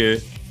are you?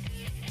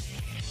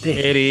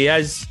 There he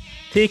is.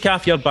 Take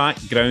off your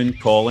background,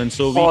 Colin.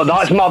 So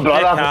that's my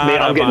brother, mate.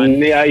 I've got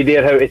no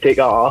idea how to take it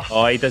off.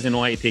 Oh, he doesn't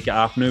know how to take it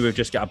off now. We've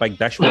just got a big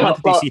dish. Right,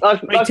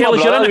 tell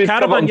us, you're in a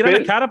caravan. You're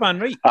in a caravan,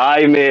 right?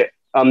 Aye, mate.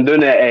 I'm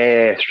doing it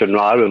at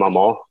Stranraer with my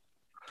mum.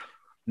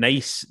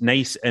 Nice.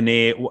 And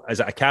is it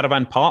a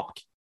caravan park?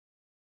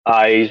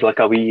 Aye, it's like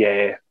a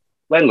wee...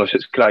 Lendless,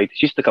 it's cried. It's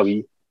just like a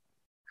wee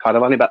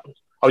caravan bit.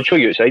 I'll show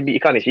you outside, but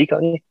you can't see,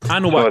 can you? I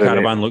know what a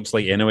caravan looks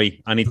like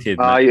anyway. I need to...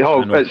 Aye,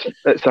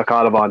 it's a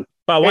caravan.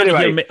 But I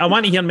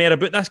want to hear more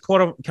about this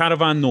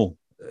caravan, though.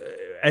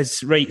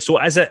 is right. So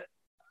is it?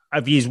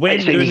 Have you went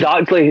It's down?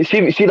 exactly.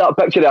 See that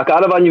picture of a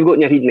caravan you've got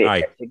in your head, mate? Aye.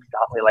 It's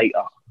exactly like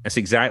that. It's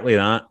exactly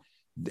that.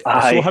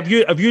 Aye. So have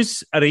you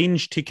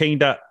arranged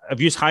to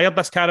have you hired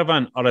this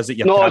caravan, or is it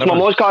your No, caravan?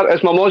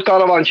 it's my mom's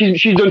caravan.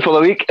 She's doing for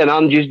the week, and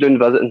I'm just doing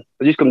visiting.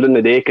 I just come down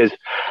the day because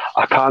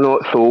I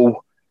cannot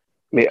throw.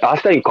 Mate, I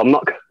stay in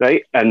Cumnock,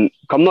 right? And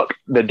Cumnock,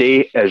 the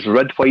day is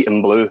red, white,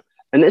 and blue,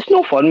 and it's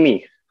no fun,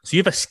 me. So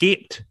you've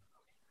escaped.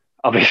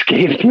 I've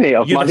escaped, mate.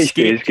 I've You've managed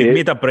to escaped. escape. You've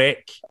made a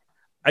break.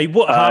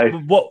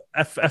 What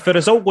if the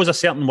result goes a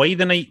certain way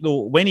the night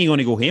though? When are you going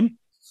to go home?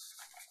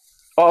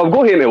 Oh, I'll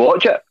go home to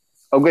watch it.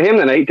 I'll go home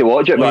tonight to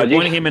watch it. Well, but you're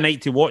going home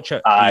tonight to watch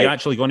it. Are you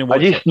actually going to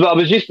watch it? I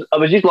was just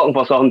looking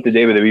for something to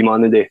do with the wee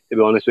man today, to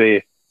be honest with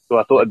you. So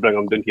I thought I'd bring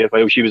him down here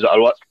while she was at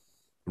her work.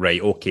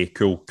 Right. Okay.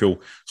 Cool.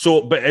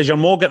 So, but is your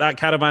mom got that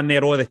caravan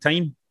there all the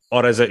time,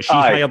 or is it she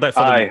hired it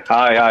for the week?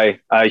 Aye.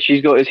 It's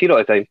here all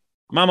the time.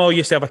 My mum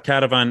used to have a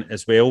caravan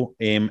as well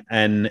in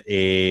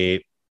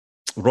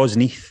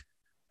Rosneath,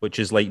 which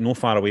is like no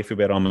far away from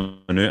where I'm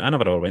now. I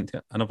never ever went to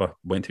it. I never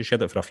went to. She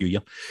had it for a few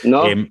years.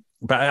 No.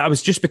 But I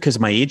was just because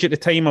of my age at the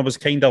time, I was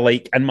kind of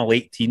like in my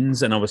late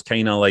teens, and I was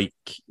kind of like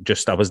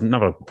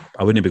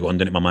I wouldn't be going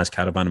down to my ma's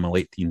caravan in my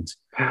late teens.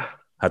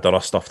 Had other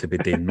stuff to be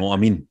doing, know what I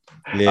mean?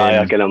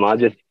 I can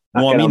imagine.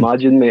 I can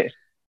imagine, mate.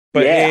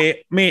 But yeah.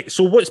 Mate,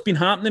 so what's been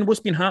happening? What's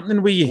been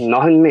happening with you?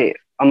 Nothing, mate.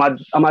 I'm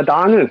a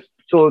dad now,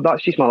 so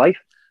that's just my life.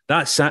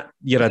 That's it.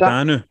 You're a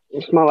dad now.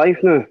 It's my life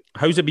now.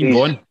 How's it been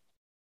going?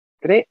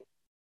 Great.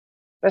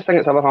 Best thing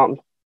that's ever happened.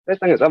 Best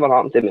thing that's ever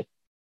happened to me.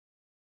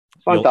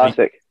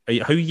 Fantastic. Well,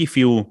 how you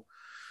feel?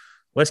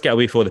 Let's get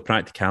away from the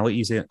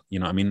practicalities there. You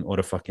know what I mean? Or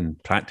the fucking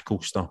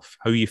practical stuff.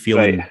 How are you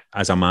feeling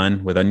as a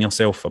man within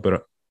yourself about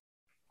it?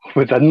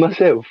 Within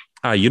myself?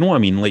 You know what I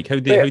mean? Like, how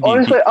do you...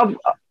 Honestly,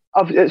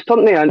 it's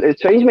turned me and it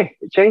changed me.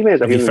 It changed me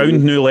as a human. Have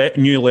you found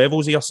new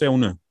levels of yourself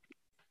now?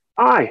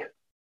 Aye.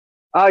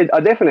 I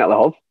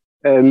definitely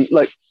have.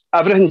 Like,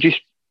 everything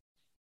just...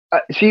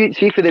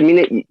 see for the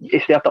minute you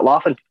started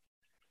laughing.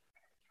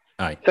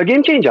 Aye. It's a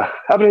game changer.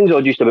 Everything's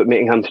all just about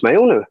making him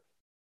smile now.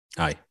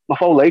 Aye. My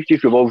whole life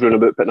just revolves around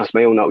about putting a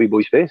smile on that wee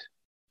boy's face.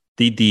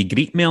 Do you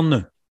greet me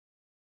now?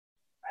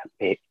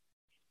 Mate,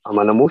 I'm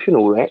an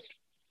emotional wreck.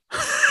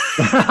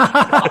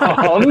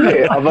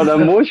 I'm an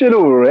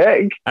emotional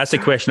wreck. That's the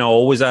question I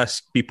always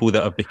ask people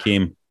that have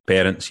become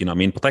parents, you know what I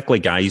mean? Particularly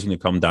guys when they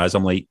come dads,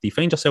 I'm like, do you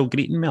find yourself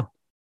greeting me?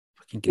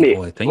 Fucking greet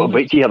all the time. Well,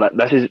 wait to hear that.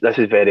 This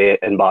is very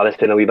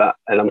embarrassing a wee bit,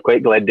 and I'm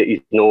quite glad that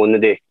he's not on the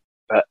day.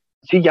 But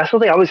see,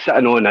 yesterday I was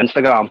sitting on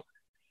Instagram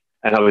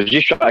and I was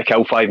just trying to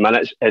kill 5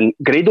 minutes, and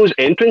Grado's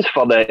entrance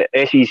for the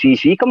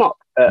SECC come up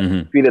at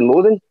Fear and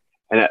Loathing,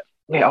 and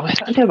I was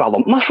sitting there with a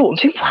lump in my throat and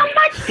saying, what am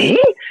I doing?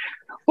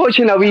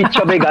 Watching a wee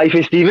chubby guy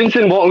for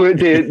Stevenson walking out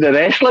to the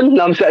wrestling, and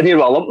I'm sitting here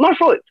with a lump in my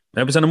throat.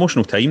 It was an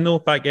emotional time though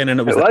back then, and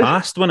it was the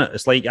past, wasn't it?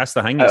 It's like, that's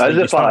the thing. It's like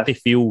you start to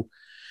feel,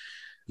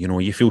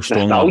 you feel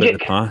strongly about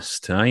the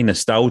past. Aye,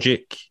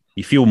 nostalgic.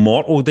 You feel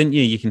mortal, didn't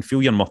you? You can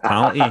feel your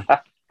mortality.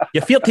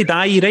 You fear to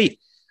die, right?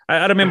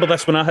 I remember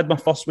this when I had my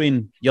first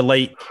one. You're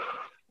like,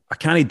 I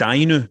can't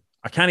die now.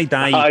 I can't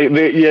die. Aye,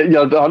 mate,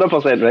 you're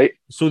 100% right.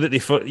 So that they,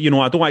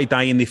 I don't want to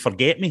die and they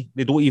forget me.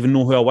 They don't even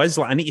know who I was.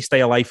 Like, I need to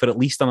stay alive for at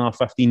least another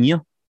 15 years.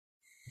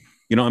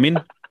 You know what I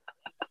mean?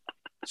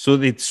 So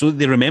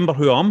they remember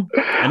who I am.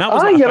 And that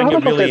was I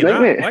think really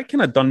that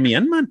kind of done me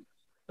in, man.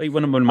 Like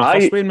when my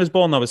first one was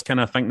born, I was kind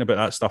of thinking about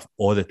that stuff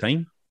all the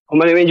time. How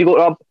many men you got,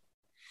 Rob?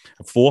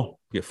 4.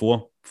 You get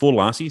 4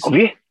 lassies. Have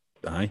you?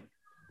 Aye.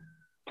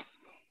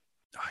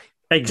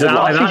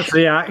 Exactly, that's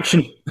the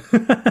action.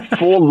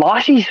 4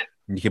 lassies.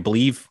 And you can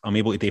believe I'm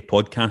able to do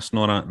podcasts and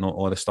all that, not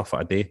all the stuff that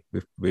I do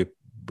with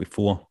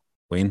 4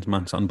 wins,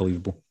 man. It's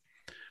unbelievable.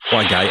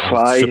 What a guy,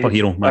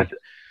 superhero, man.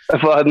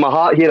 If I had my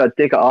heart here, I'd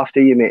take it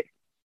after you, mate.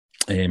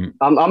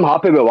 I'm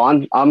happy with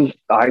 1. I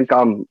think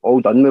I'm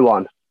all done with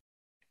 1.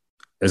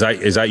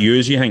 Is that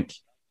yours, you think?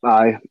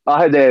 Aye.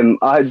 I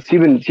had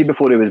see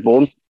before he was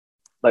born,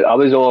 like I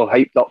was all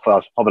hyped up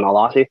for having a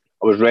lassie.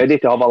 I was ready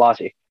to have a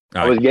lassie.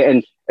 Aye. I was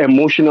getting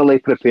emotionally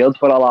prepared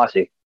for a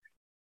lassie.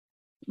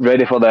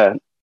 Ready for the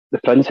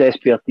princess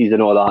parties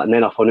and all that, and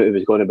then I found out it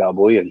was going to be a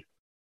boy. And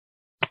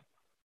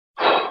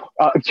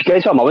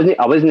guess what?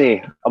 I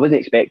wasn't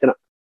expecting it.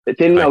 It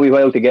took me a wee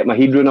while to get my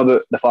head round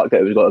about the fact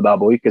that it was going to be a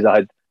boy, because I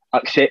had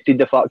accepted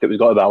the fact that it was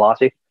going to be a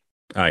lassie.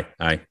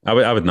 Aye. I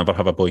would never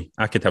have a boy.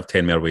 I could have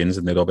 10 more wins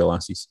and they'd all be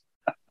lassies.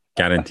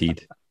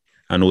 Guaranteed.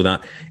 I know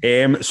that.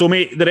 So,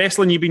 mate, the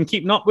wrestling you've been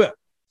keeping up with?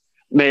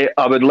 Mate,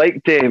 I would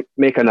like to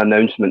make an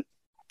announcement.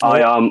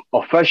 I am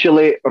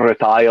officially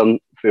retiring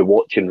from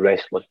watching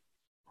wrestling.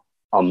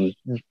 I'm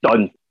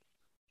done.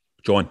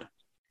 John.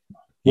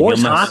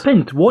 What's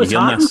happened? What's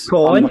happened,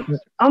 Colin?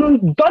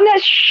 I'm done.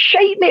 It's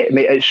shite, mate.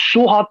 It's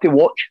so hard to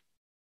watch.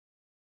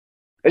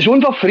 It's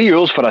on for 3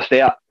 hours for a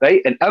start,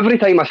 right? And every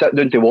time I sit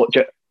down to watch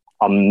it,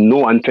 I'm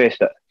not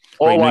interested.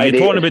 You're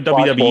talking about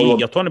WWE.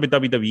 You're talking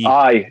about WWE.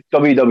 Aye,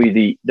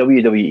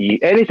 WWE.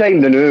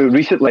 Anytime they knew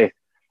recently,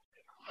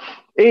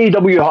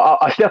 AEW,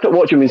 I started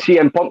watching when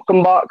CM Punk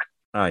come back.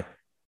 Aye.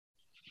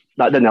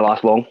 That didn't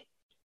last long.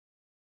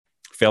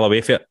 fell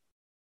away from it.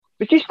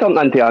 He just turned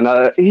into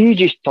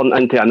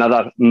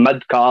another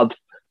mid-card,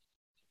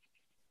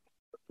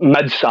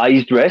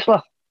 mid-sized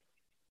wrestler.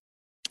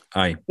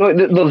 Aye. No,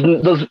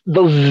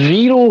 there's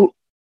zero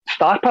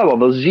star power.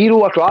 There's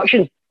zero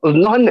attraction. There's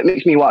nothing that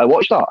makes me want to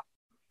watch that.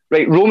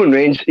 Right, Roman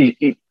Reigns.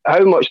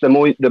 How much the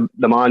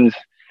man's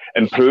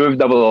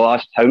improved over the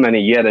last how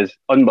many years is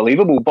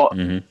unbelievable. But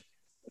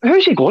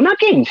who's he going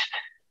against?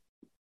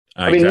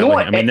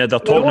 Exactly. They're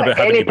talking about at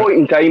any point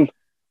in time.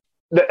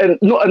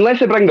 Unless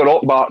they bring The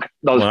Rock back,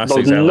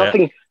 there's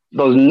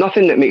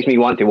nothing that makes me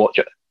want to watch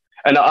it.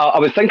 And I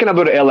was thinking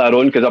about it earlier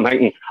on because I'm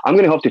thinking I'm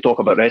going to have to talk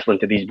about wrestling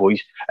to these boys,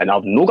 and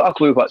I've not got a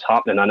clue what's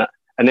happening in it.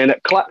 And then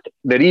it clicked.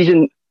 The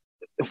reason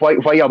why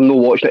I've not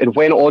watched it and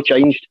when it all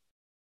changed.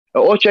 It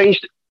all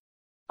changed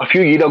a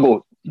few years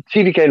ago.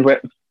 See if you can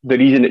the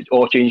reason it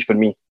all changed for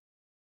me.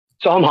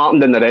 Something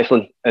happened in the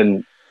wrestling,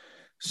 and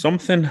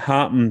something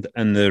happened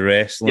in the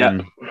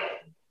wrestling,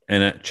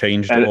 and it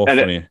changed it all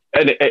for you.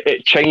 And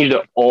it changed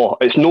it all.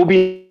 It's not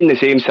been the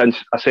same since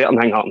a certain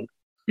thing happened.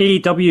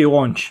 AEW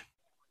launch.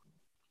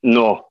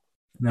 No.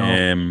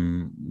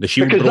 The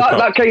Shield because broke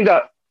that kind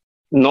of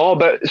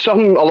but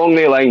something along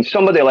the line.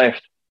 Somebody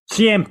left.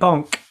 CM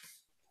Punk.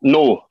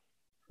 No.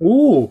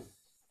 Ooh.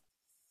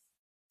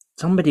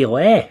 Somebody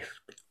left.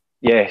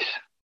 Yes.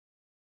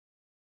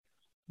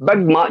 Big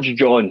Match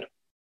John.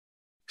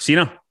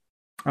 Cena.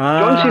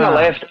 John Cena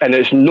left, and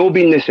it's no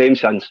been the same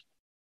since.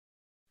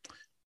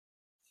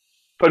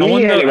 For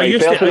me, anyway, I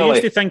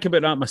used to think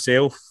about that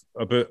myself,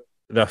 about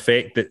the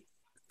effect that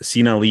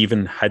Cena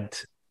leaving had,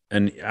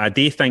 and I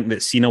do think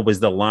that Cena was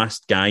the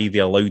last guy they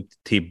allowed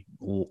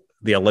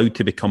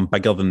to become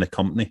bigger than the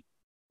company.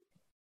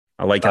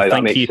 I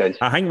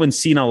think when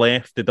Cena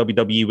left, the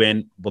WWE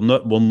went, we're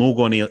not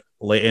going to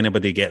let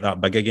anybody get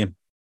that big again.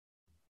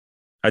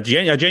 I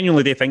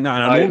genuinely do think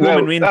that. And I know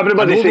Roman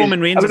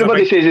Reigns.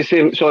 Everybody says the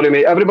same. Sorry,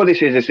 mate. Everybody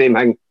says the same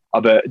thing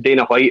about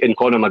Dana White and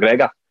Conor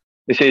McGregor.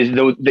 They says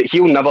that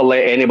he'll never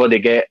let anybody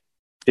get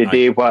the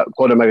day what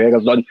Conor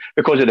McGregor's done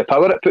because of the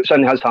power it puts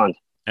in his hand.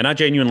 And I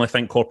genuinely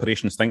think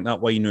corporations think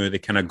that way now. They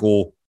kind of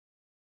go,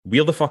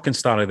 we're the fucking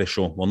star of the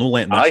show. We're not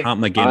letting this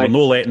happen again. We're not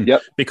letting...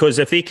 Because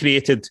if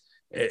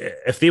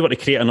they were to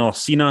create another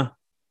Cena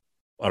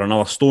or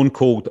another Stone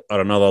Cold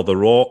or another The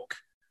Rock,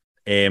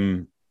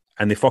 and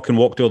they fucking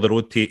walked over the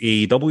road to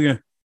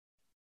AEW,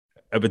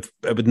 it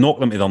would knock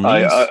them to their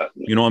knees.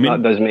 You know what I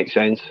mean? That does make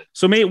sense.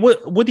 So, mate,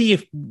 what are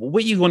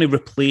you going to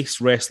replace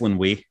wrestling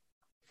with?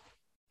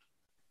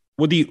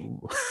 What do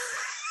you...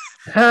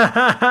 Can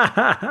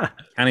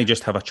I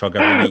just have a chug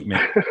every night,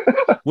 mate?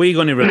 What are you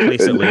going to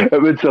replace it with?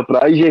 It would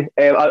surprise you.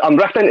 I'm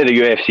ripped into the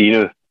UFC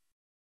now.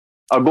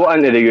 I'll go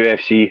into the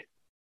UFC.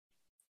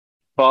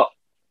 But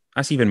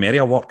that's even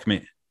merrier work,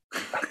 mate.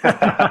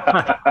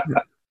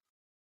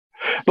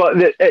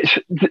 But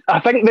I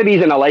think the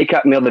reason I like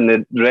it more than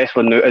the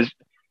wrestling now is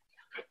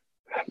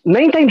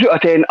 9 times out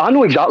of 10, I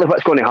know exactly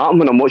what's going to happen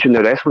when I'm watching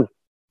the wrestling,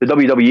 the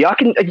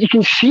WWE. You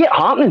can see it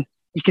happening.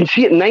 You can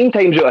see it 9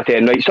 times out of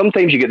 10, right?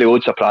 Sometimes you get the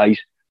odd surprise,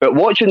 but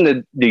watching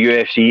the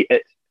UFC,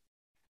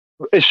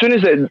 as soon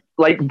as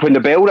when the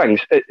bell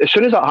rings, as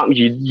soon as that happens,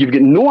 you've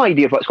got no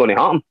idea what's going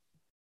to happen.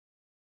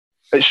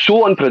 It's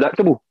so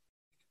unpredictable.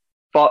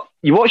 But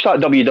you watch that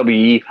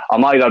WWE,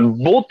 I'm either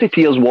bored to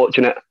tears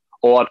watching it,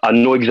 or I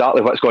know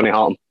exactly what's going to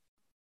happen.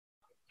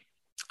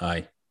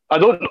 Aye. I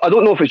don't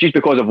know if it's just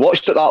because I've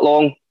watched it that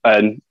long,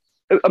 and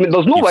I mean,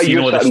 there's no way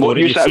you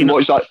sit and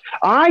watch that.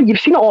 Aye,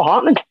 you've seen it all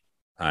happening.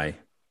 Aye.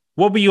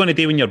 What were you going to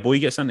do when your boy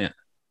gets into it?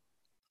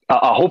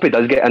 I hope he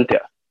does get into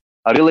it.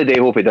 I really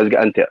do hope he does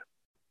get into it.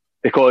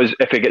 Because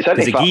if he gets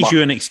into it... Because it gives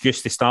you an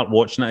excuse to start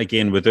watching it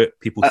again without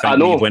people thinking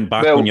you went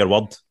back on your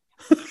word.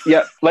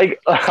 Yeah,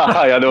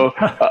 I know.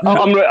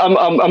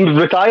 I'm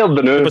retired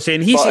now. But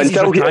saying he's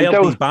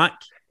retired, he's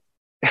back.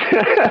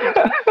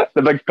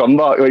 The big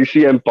comeback, like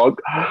CM Punk.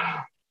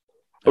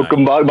 I'll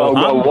come back, but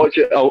I'll watch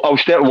it. I'll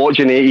start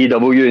watching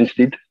AEW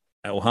instead.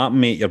 It'll happen,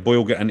 mate. Your boy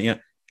will get into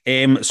it.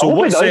 So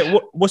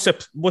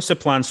what's the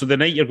plan? So the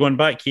night you're going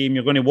back home,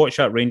 you're going to watch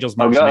that Rangers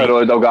match.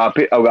 I'll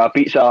get a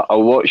pizza.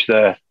 I'll watch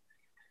the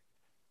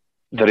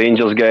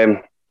Rangers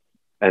game,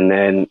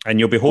 and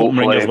you'll be hoping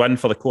Rangers win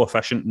for the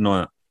coefficient and all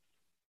that.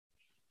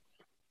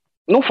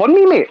 No fun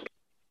me, mate.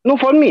 No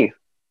fun me.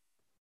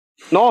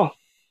 No,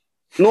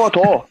 not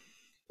at all.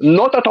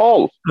 Not at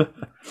all.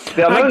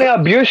 The amount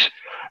of abuse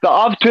that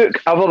I've took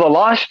over the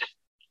last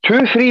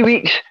 2-3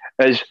 weeks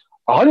is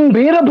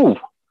unbearable.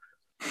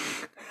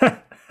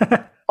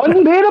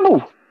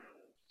 Unbearable.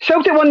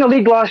 Celtic won the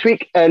league last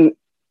week, and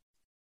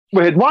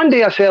we had one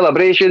day of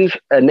celebrations,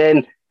 and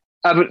then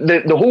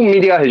the whole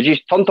media has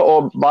just turned it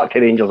all back to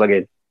Rangers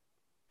again.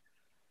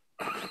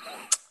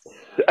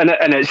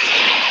 And it's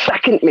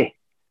sickened me.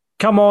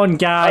 Come on,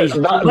 guys.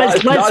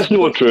 That's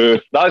not true.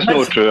 That's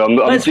not true.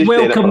 Let's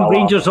welcome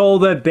Rangers all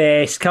the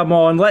best. Come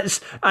on. As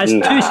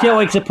two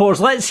Celtic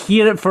supporters, let's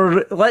hear it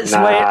for...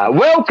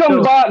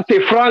 Welcome back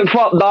to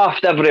Frankfurt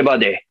Daft,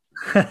 everybody.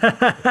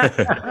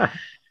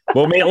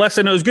 Well, mate,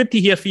 listen, it was good to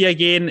hear from you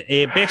again.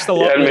 Best of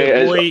luck,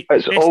 mate.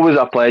 It's always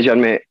a pleasure,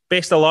 mate.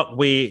 Best of luck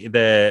with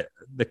the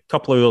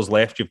couple of hours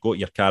left. You've got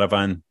your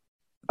caravan.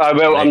 Well,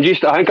 right.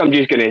 I think I'm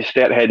just going to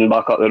start heading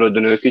back up the road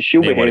now because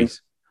she'll be home.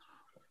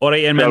 All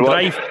right, and man,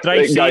 drive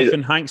safe, guys,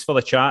 and thanks for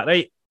the chat,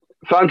 right?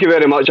 Thank you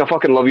very much. I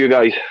fucking love you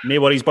guys.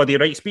 No worries, buddy.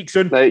 Right, speak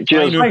soon. Right,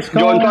 cheers.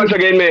 John, thanks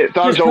again, mate.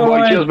 Thanks all,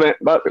 boy. Cheers, mate.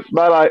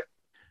 Bye.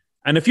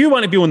 And if you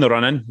want to be on the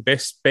run-in, the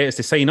best bet is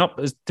to sign up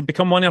is to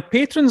become one of our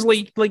patrons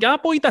like our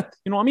boy did.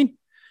 You know what I mean?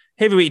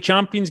 Heavyweight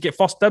champions get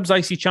first dibs.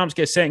 IC champs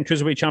get second.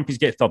 Cruiserweight champions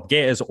get third.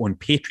 Get us on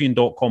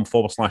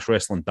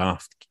patreon.com/wrestling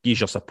daft. Give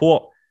your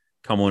support.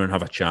 Come on and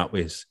have a chat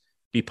with us.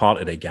 Be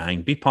part of the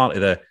gang. Be part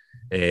of the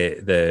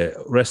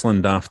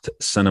Wrestling Daft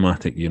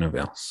cinematic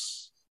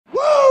universe.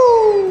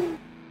 Woo!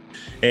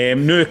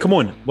 No, come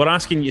on. We're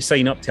asking you to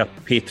sign up to our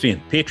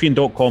Patreon.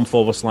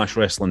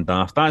 Patreon.com/wrestling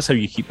daft. That's how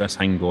you keep this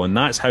thing going.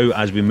 That's how,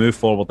 as we move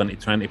forward into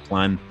trying to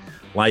plan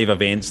live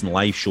events and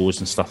live shows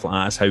and stuff like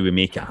that, that's how we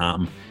make it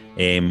happen.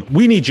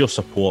 We need your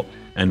support,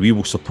 and we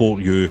will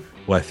support you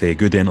with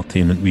good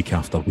entertainment week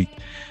after week.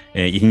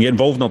 You can get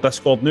involved in our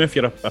Discord now if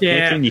you're a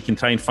patron. You can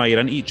try and fire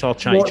into each other,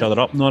 chat each other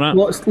up and all that.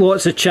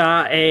 Lots of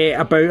chat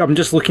about. I'm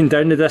just looking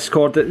down the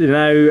Discord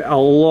now. A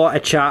lot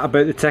of chat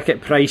about the ticket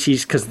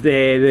prices because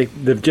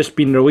they've just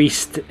been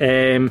released.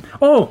 And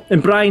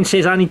Brian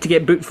says I need to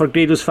get booked for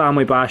Grado's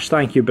Family Bash.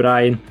 Thank you,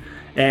 Brian.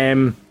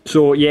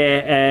 So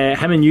yeah,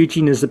 him and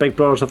Eugene is the Big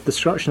Brothers of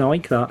Destruction. I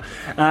like that.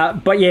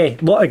 But yeah, a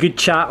lot of good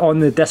chat on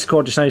the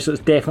Discord just now, so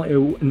it's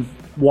definitely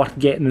worth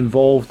getting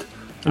involved.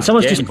 And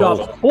someone's just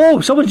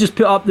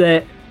put up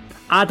that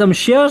Adam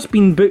Scher's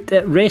been booked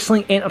at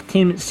Wrestling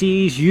Entertainment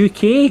Series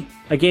UK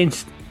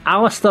against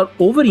Alistair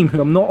Overeem,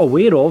 who I'm not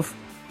aware of.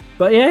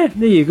 But yeah,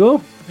 there you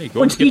go. There you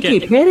go.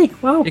 Penny.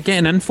 Wow. You're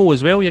getting info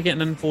as well.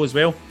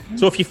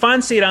 So if you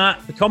fancy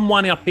that, become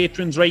one of our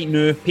patrons right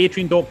now.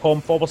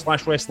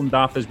 Patreon.com/wrestling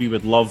daft, as we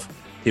would love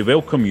to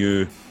welcome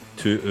you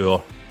to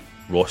our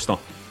roster.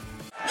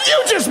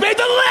 You just made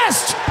the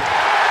list!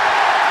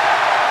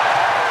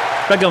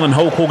 Bigger than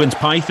Hulk Hogan's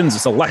Pythons,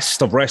 it's a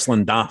list of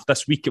Wrestling Daft.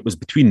 This week it was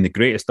between the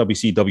greatest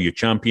WCW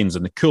champions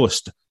and the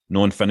coolest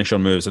non-finisher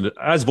moves. And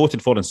as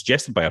voted for and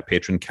suggested by our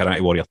patron,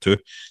 Karate Warrior 2,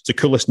 it's the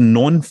coolest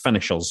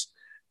non-finishers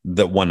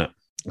that won it.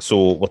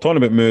 So we're talking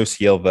about moves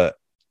here that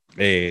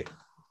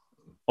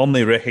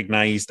only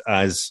recognised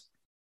as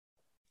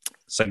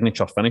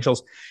signature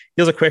finishers.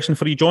 Here's a question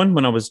for you, John,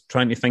 when I was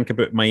trying to think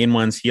about my own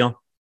ones here.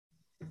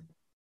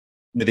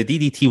 Now, the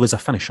DDT was a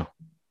finisher.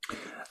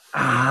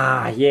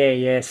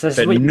 Yes.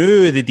 But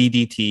now the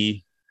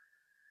DDT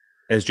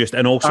is just,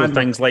 and also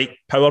things like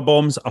power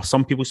bombs are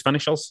some people's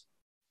finishers.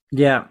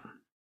 Yeah.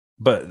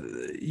 But,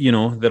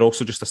 they're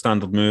also just a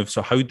standard move.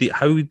 So how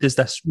does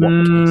this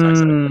work?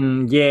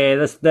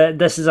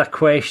 This is a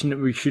question that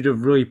we should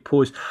have really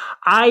posed.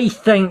 I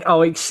think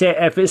I'll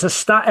accept if it's a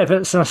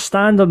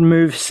standard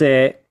move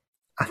set.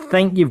 I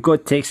think you've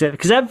got to accept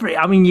because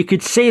you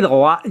could say that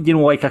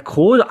like a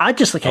close. I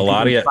just like a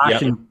lariat,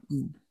 fashion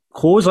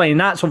clothesline.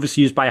 That's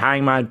obviously used by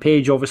Hangman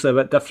Page, obviously a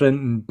bit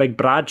different, and Big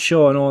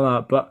Bradshaw and all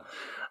that. But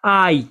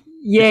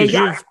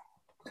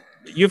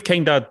you've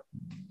kind of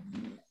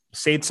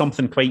said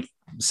something quite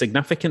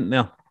significant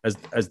there as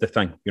the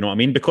thing. You know what I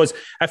mean? Because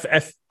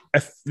if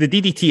the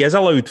DDT is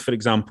allowed, for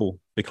example,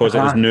 because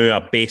it is now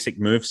a basic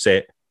move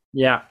set,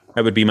 it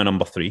would be my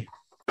number 3.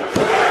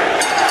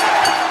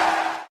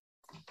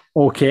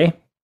 Okay.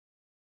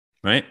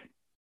 Right.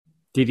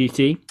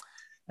 DDT.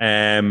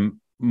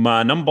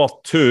 My number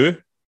 2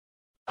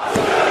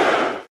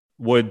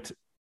 would,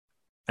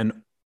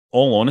 in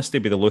all honesty,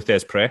 be the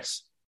Luthez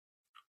Press.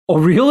 Oh,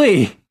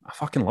 really? I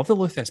fucking love the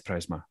Luthez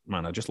Press,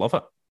 man. I just love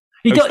it.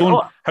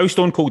 How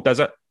Stone Cold does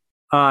it.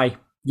 Aye.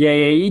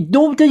 Yeah.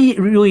 Nobody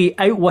really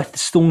out with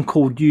Stone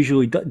Cold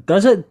usually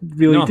does it,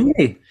 really, no. do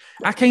they?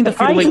 I kind of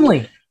feel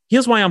like...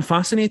 Here's why I'm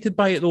fascinated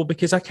by it, though,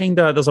 because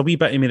there's a wee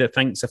bit of me that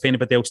thinks if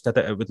anybody else did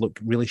it, it would look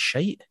really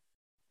shite.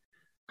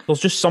 There's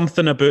just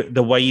something about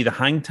the way the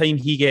hang time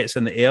he gets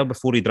in the air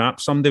before he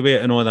drops somebody with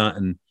it and all that,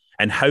 and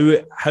how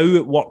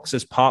it works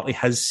as partly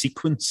his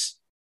sequence.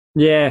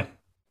 Yeah.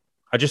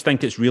 I just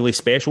think it's really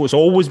special. It's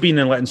always been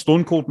in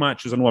Stone Cold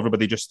matches. I know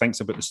everybody just thinks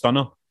about the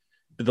stunner,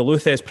 but the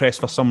Luthez Press,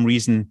 for some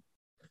reason,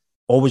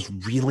 always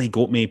really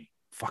got me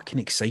fucking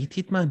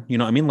excited, man. You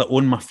know what I mean? Like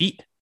on my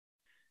feet.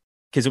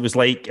 Because it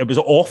was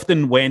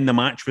often when the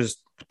match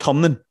was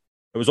turning.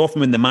 It was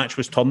often when the match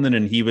was turning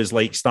and he was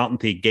like starting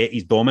to get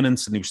his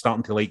dominance and he was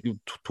starting to like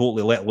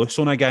totally let loose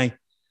on a guy.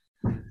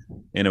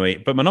 Anyway,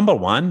 but my number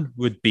 1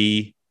 would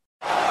be,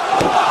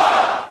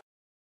 and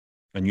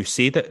you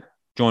said it,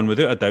 John,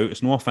 without a doubt,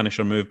 it's not a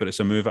finisher move, but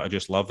it's a move that I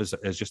just love.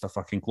 It's just a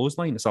fucking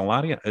clothesline. It's a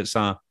lariat. It's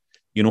a,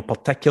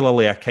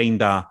 particularly a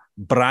kind of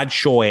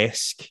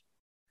Bradshaw-esque,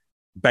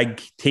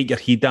 big, take your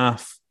head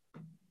off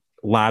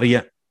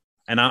lariat.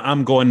 And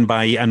I'm going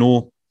by, I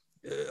know,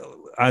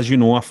 as you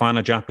know, a fan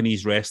of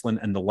Japanese wrestling,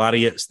 and the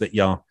lariats that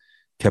your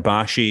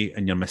Kibashi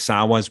and your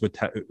Misawas would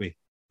hit out with,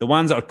 the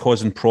ones that are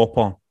causing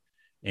proper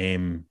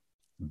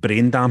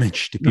brain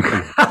damage to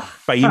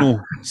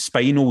people,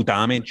 spinal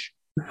damage.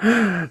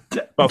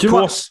 But of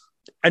course,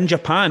 in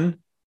Japan,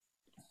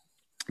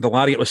 the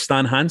lariat was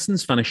Stan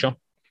Hansen's finisher.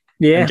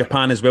 Yeah. In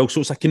Japan as well.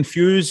 So it's a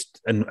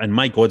confused, and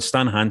my God,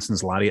 Stan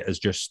Hansen's lariat is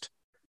just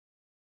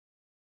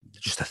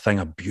a thing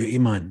of beauty,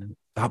 man.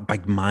 That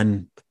big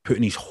man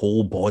putting his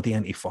whole body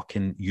into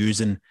fucking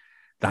using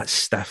that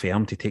stiff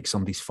arm to take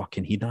somebody's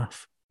fucking head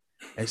off.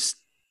 It's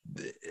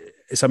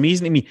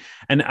amazing to me.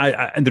 And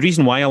and the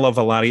reason why I love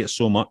a lariat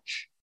so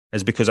much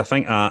is because I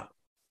think a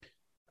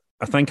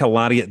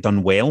lariat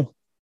done well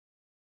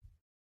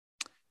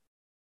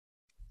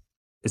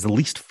is the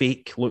least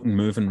fake looking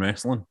move in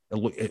wrestling.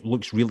 It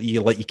looks really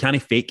like you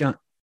can't fake it.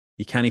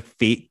 You can't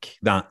fake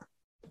that.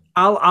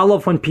 I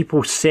love when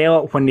people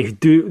sell it when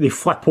they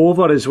flip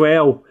over as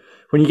well.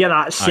 When you get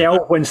that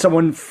sell when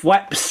someone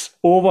flips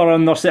over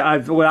on their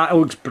set, that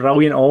looks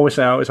brilliant. Always,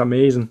 it was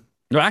amazing.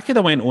 No, I could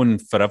have went on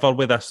forever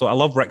with this. So I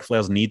love Ric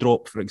Flair's knee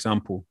drop, for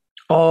example.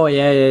 Oh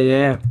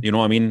yeah. You know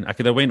what I mean? I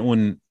could have went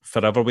on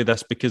forever with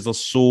this because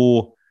there's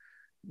so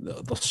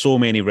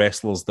many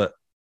wrestlers that,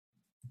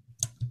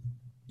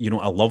 you know,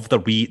 I love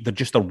they're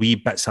just their wee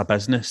bits of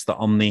business that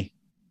on the.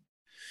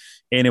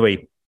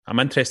 Anyway, I'm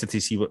interested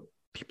to see what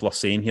people are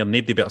saying here.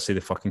 Nobody better say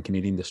the fucking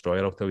Canadian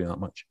Destroyer, I'll tell you that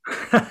much.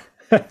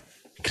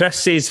 Chris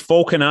says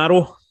Falcon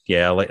Arrow.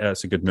 Yeah, I like that.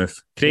 That's a good move.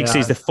 Craig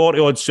says the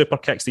 40-odd super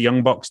kicks the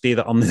Young Bucks day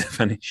that earned the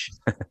finish.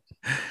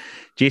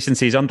 Jason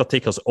says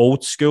Undertaker's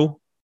old school.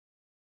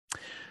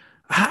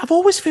 I've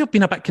always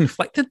been a bit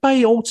conflicted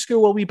by old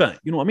school a wee bit.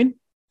 You know what I mean?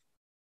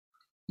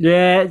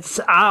 Yeah,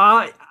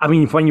 I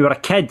mean, when you were a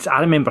kid,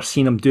 I remember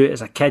seeing him do it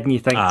as a kid, and you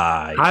think,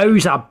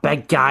 how's a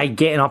big guy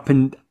getting up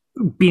and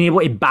being able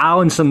to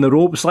balance on the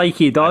ropes like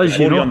he does?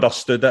 You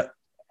understood it.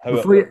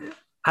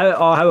 How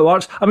it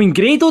works. I mean,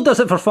 Grado does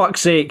it for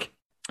fuck's sake.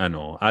 I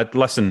know.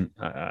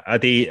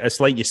 It's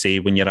like you say,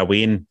 when you're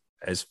away,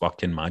 it's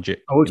fucking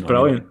magic. Oh, it's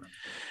brilliant.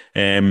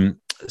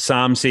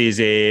 Sam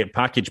says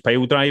package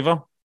pile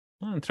driver.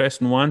 Oh,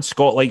 interesting one.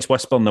 Scott likes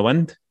Whisper in the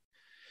Wind.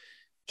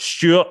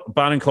 Stuart,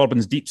 Baron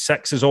Corbin's deep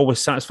six is always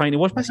satisfying to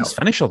watch. That's his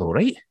finisher though,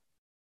 right?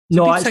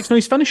 No, deep six, no,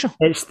 his finisher.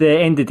 It's the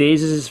end of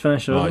days is his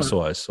finisher. Oh,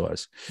 so it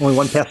is. Only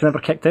one person ever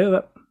kicked out of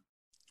it.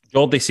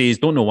 Jordy says,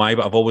 don't know why,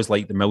 but I've always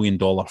liked the $1 million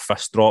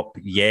fist drop.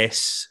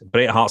 Yes.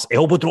 Bret Hart's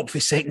elbow drop for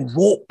the second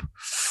rope.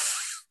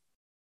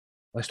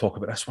 Let's talk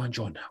about this one,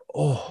 John.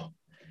 Oh,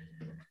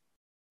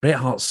 Bret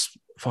Hart's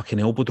fucking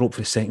elbow drop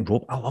for the second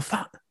rope. I love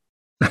that.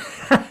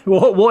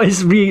 What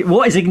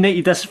is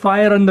ignited this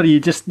fire under? You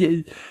just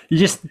get,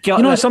 you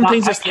know,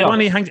 sometimes it's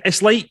funny.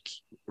 It's like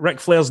Ric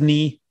Flair's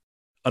knee,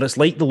 or it's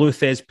like the Lou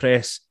Thesz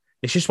press.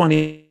 It's just one of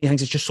the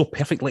things. It's just so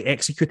perfectly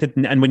executed,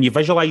 and when you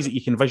visualize it,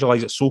 you can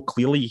visualize it so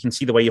clearly. You can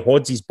see the way he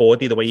hods his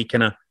body, the way he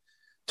kind of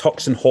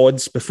tucks and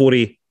hods before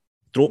he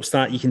drops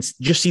that. You can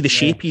just see the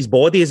shape of his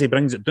body as he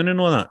brings it down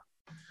and all that.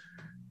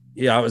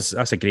 Yeah,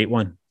 that's a great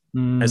one.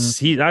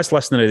 That's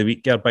listener of the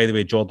week, by the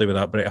way, Jordy, with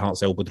that Bret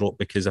Hart's elbow drop,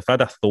 because if I'd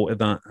have thought of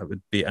that, it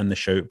would be in the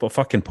shout. But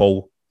fucking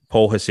Paul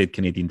has said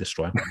Canadian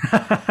Destroyer.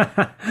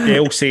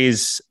 Gail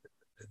says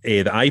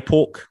the eye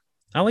poke.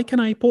 I like an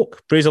eye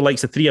poke. Fraser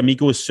likes the Three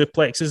Amigos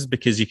suplexes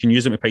because you can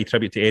use them to pay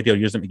tribute to Eddie or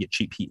use them to get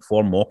cheap heat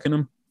for mocking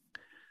him.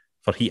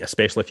 For heat,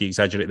 especially if you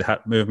exaggerate the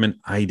hip movement.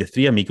 The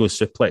Three Amigos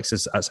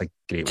suplexes, that's a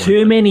great one.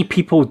 Too many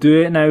people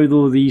do it now,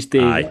 though, these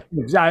days.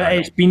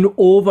 It's been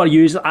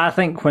overused. I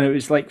think when it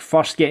was like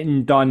first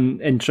getting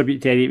done in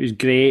tribute to Eddie, it was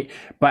great,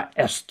 but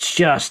it's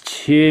just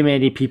too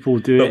many people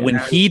do it. But when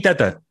he did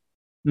it,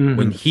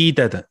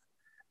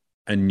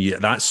 and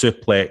that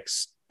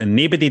suplex, and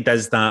nobody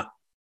does that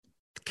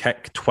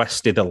kick,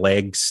 twisted the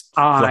legs,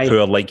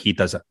 flip like he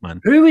does it,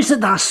 man. Who was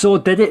it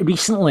that did it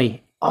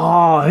recently?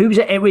 Oh, who was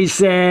it? It was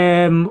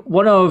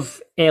one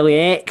of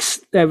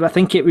LAX. I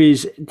think it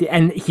was,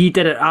 and he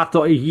did it. I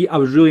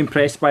was really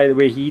impressed by the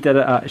way he did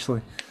it,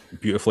 actually.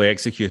 Beautifully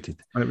executed.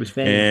 And it was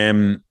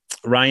very.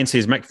 Ryan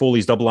says Mick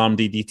Foley's double arm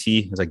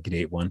DDT is a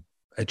great one.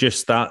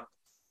 That's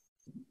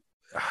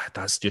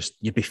just,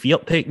 you'd be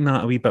feared taking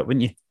that a wee bit,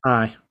 wouldn't you?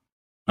 Aye.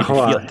 You'd be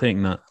feared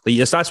taking that.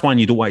 That's one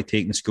you don't want to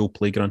take in the school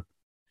playground.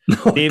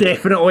 No,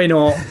 definitely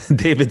not.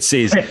 David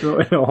says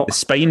the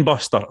spine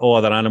buster. All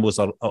other answers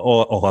are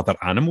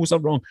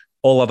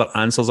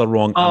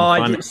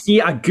wrong.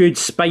 See a good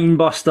spine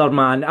buster,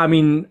 man. I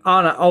mean,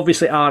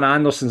 obviously Arn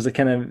Anderson's the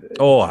kind of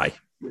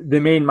the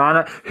main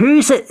man. Who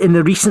is it in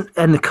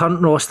the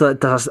current roster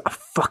that does a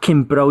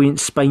fucking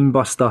brilliant spine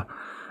buster?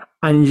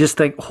 And you just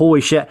think,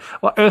 holy shit!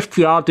 Well,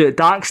 FTR do it.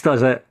 Dax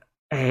does it.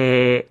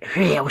 Who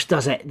else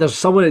does it? There's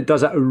someone that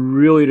does it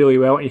really, really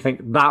well, and you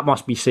think that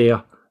must be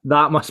Sayre.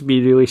 That must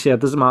be really sad.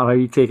 Doesn't matter how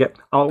you take it.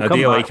 I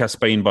do like a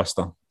spine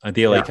buster.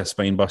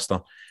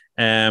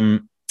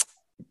 Karate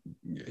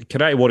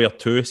Warrior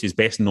 2 is his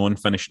best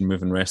non-finishing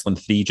move in wrestling.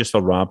 3 just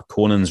for Rab.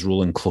 Conan's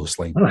rolling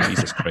clothesline.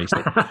 Jesus Christ.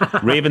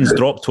 Raven's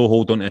drop toe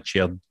hold onto a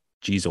chair.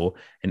 Jizo.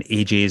 And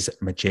AJ's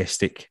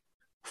majestic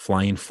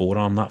flying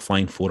forearm. That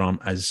flying forearm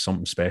is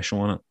something special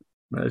on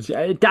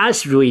it.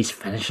 That's really his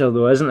finisher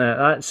though, isn't it?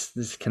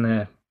 That's kind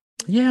of...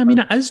 Yeah, I mean,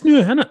 it is new,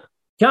 isn't it?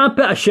 Can I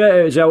put a shout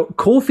out as well?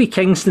 Kofi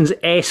Kingston's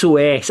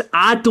SOS.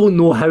 I don't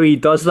know how he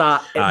does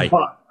that, Aye.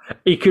 but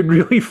he could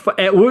really.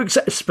 It looks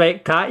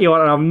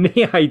spectacular, and I've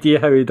no idea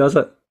how he does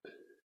it.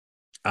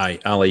 Aye,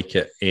 I like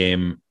it.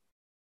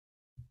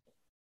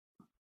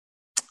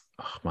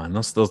 Man,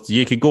 there's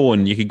you could go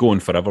on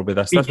forever with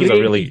this. This was a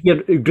really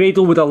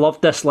Grado would have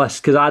loved this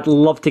list because I'd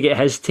love to get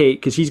his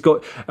take because he's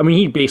got. I mean,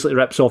 he basically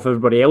rips off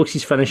everybody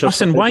else's finishers.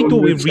 Listen, why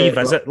don't we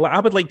revisit? I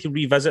would like to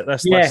revisit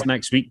this list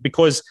next week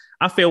because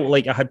I felt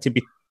like I had to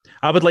be.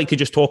 I would like to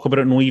just talk about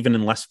it, not even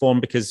in list form,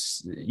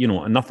 because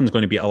nothing's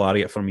going to be a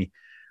lariat for me.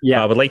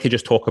 Yeah, I would like to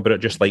just talk about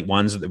it, just like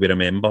ones that we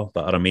remember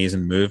that are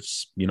amazing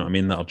moves. You know what I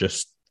mean? That are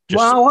just.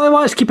 Well,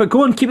 let's keep it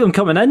going. Keep them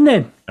coming in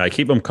then.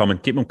 Keep them coming.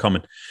 Keep them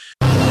coming.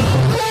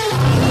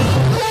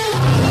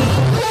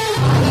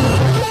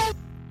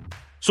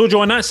 So,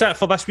 John, that's it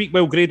for this week.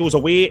 Well, Grado's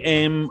away.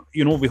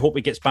 We hope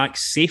he gets back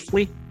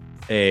safely.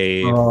 But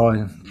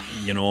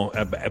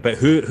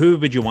who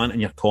would you want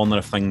in your corner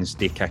if things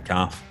do kick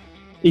off?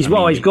 He's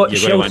got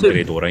Shellsuit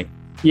Grado, right?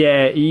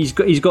 Yeah, he's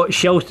got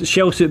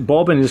Shellsuit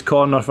Bob in his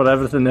corner for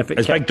everything.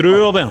 Is Big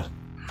Drew over there?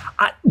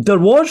 There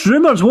was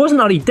rumours, wasn't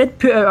there? He did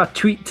put out a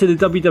tweet to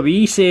the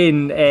WWE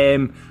saying,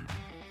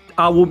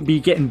 I won't be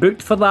getting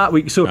booked for that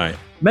week. So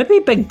maybe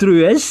Big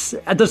Drew is.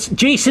 There's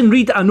Jason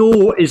Reed, I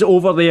know, is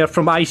over there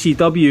from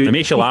ICW. It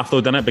makes you laugh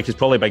though, doesn't it? Because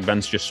probably Big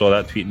Vince just saw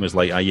that tweet and was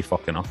like, you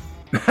fucking up.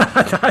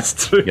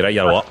 That's true. You're at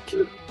your work.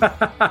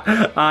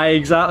 Aye,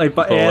 exactly.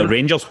 But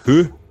Rangers,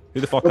 who? Who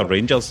the fuck are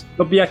Rangers?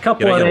 There'll be a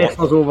couple of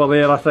wrestlers over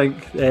there, I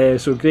think.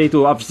 So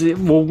Grado,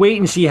 we'll wait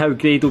and see how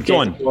Grado gets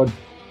on.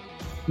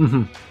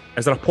 Mm-hmm.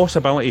 Is there a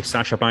possibility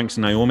Sasha Banks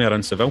and Naomi are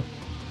in Seville?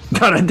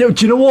 Do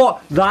you know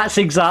what? That's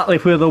exactly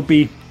where they'll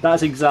be.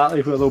 Is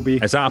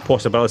that a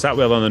possibility? Is that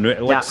where they're on the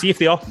route? Let's see if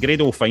they are.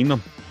 Grado will find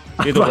them.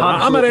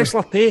 I'm a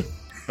wrestler too.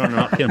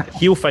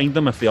 He'll find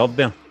them if they are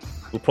there.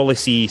 We'll probably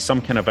see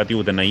some kind of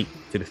video tonight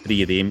to the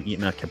three of them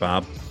eating a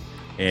kebab.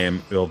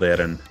 We're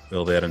there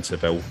in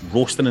Seville.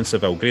 Roasting in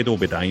Seville. Grado will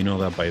be dying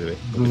over there, by the way.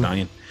 He'll be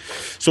dying.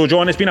 So,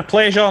 John, it's been a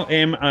pleasure.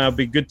 It'll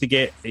be good to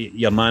get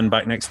your man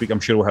back next week. I'm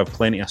sure we'll have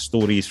plenty of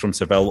stories from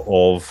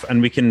Seville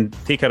and we can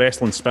take a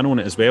wrestling spin on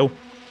it as well.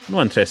 I'm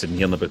not interested in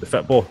hearing about the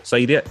football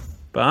side yet,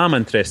 but I'm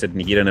interested in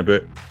hearing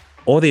about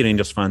all the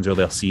Rangers fans who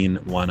are seeing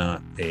one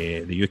of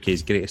the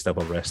UK's greatest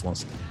ever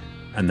wrestlers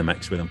in the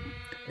mix with them.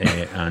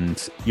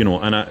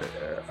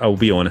 I'll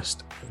be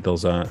honest,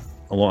 there's a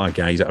lot of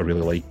guys that I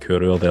really like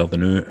who are there, the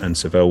new in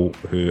Seville,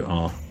 who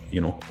are,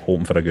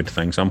 hoping for a good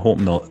thing. So I'm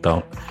hoping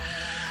that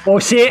I'm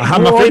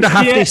afraid I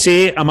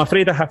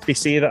have to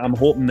say that I'm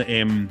hoping that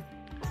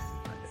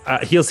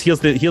here's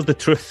the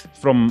truth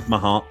from my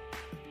heart.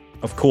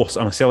 Of course,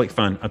 I'm a Celtic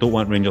fan. I don't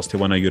want Rangers to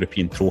win a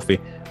European trophy,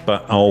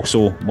 but I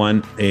also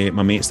want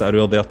my mates that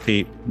are there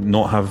to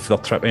not have their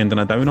trip end in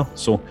a downer.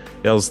 So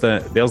there's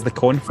the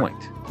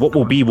conflict. What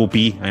will be.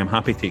 I am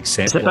happy to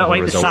accept. It's a bit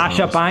like the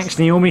Sasha Banks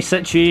Naomi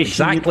situation.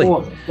 Exactly.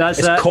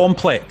 It's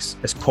complex.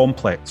 It's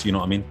complex. You know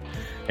what I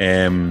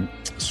mean?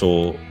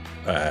 So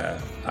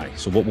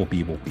what will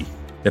be.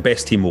 The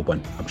best team will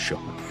win, I'm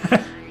sure.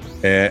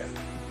 And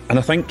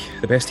I think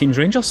the best team's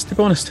Rangers, to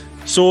be honest.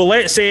 So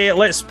let's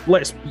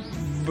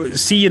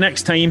see you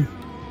next time.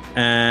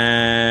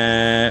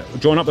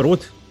 John, up the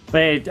road.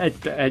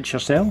 It's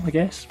yourself, I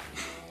guess.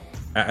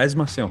 It is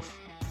myself.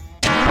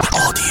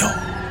 Audio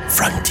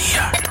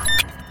Frontier.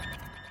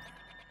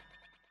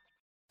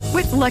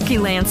 With Lucky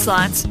Land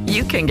Slots,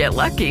 you can get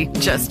lucky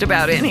just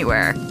about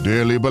anywhere.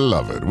 Dearly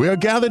beloved, we are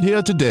gathered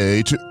here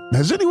today to...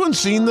 Has anyone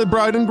seen the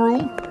bride and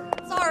groom?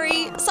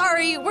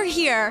 Sorry, we're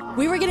here.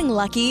 We were getting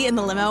lucky in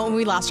the limo and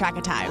we lost track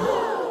of time.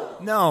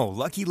 No,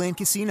 Lucky Land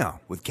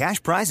Casino, with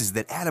cash prizes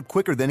that add up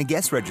quicker than a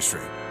guest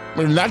registry.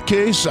 In that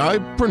case, I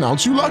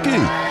pronounce you lucky.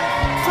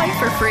 Play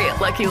for free at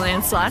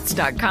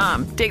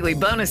LuckyLandSlots.com. Daily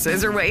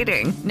bonuses are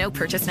waiting. No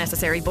purchase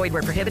necessary. Void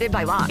where prohibited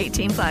by law.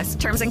 18+.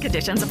 Terms and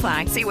conditions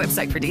apply. See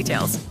website for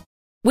details.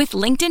 With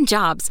LinkedIn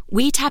Jobs,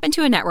 we tap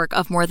into a network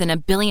of more than 1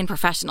 billion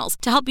professionals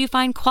to help you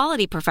find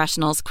quality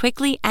professionals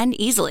quickly and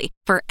easily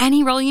for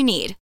any role you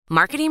need.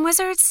 Marketing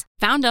wizards?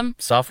 Found them.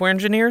 Software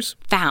engineers?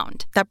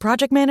 Found. That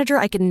project manager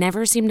I could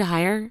never seem to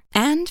hire?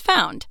 And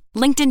found.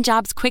 LinkedIn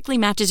Jobs quickly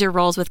matches your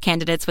roles with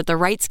candidates with the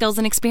right skills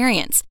and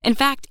experience. In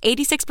fact,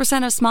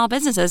 86% of small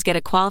businesses get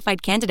a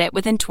qualified candidate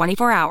within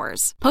 24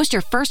 hours. Post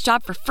your first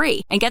job for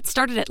free and get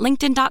started at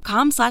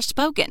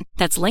linkedin.com/spoken.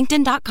 That's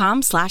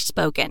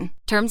linkedin.com/spoken.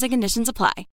 Terms and conditions apply.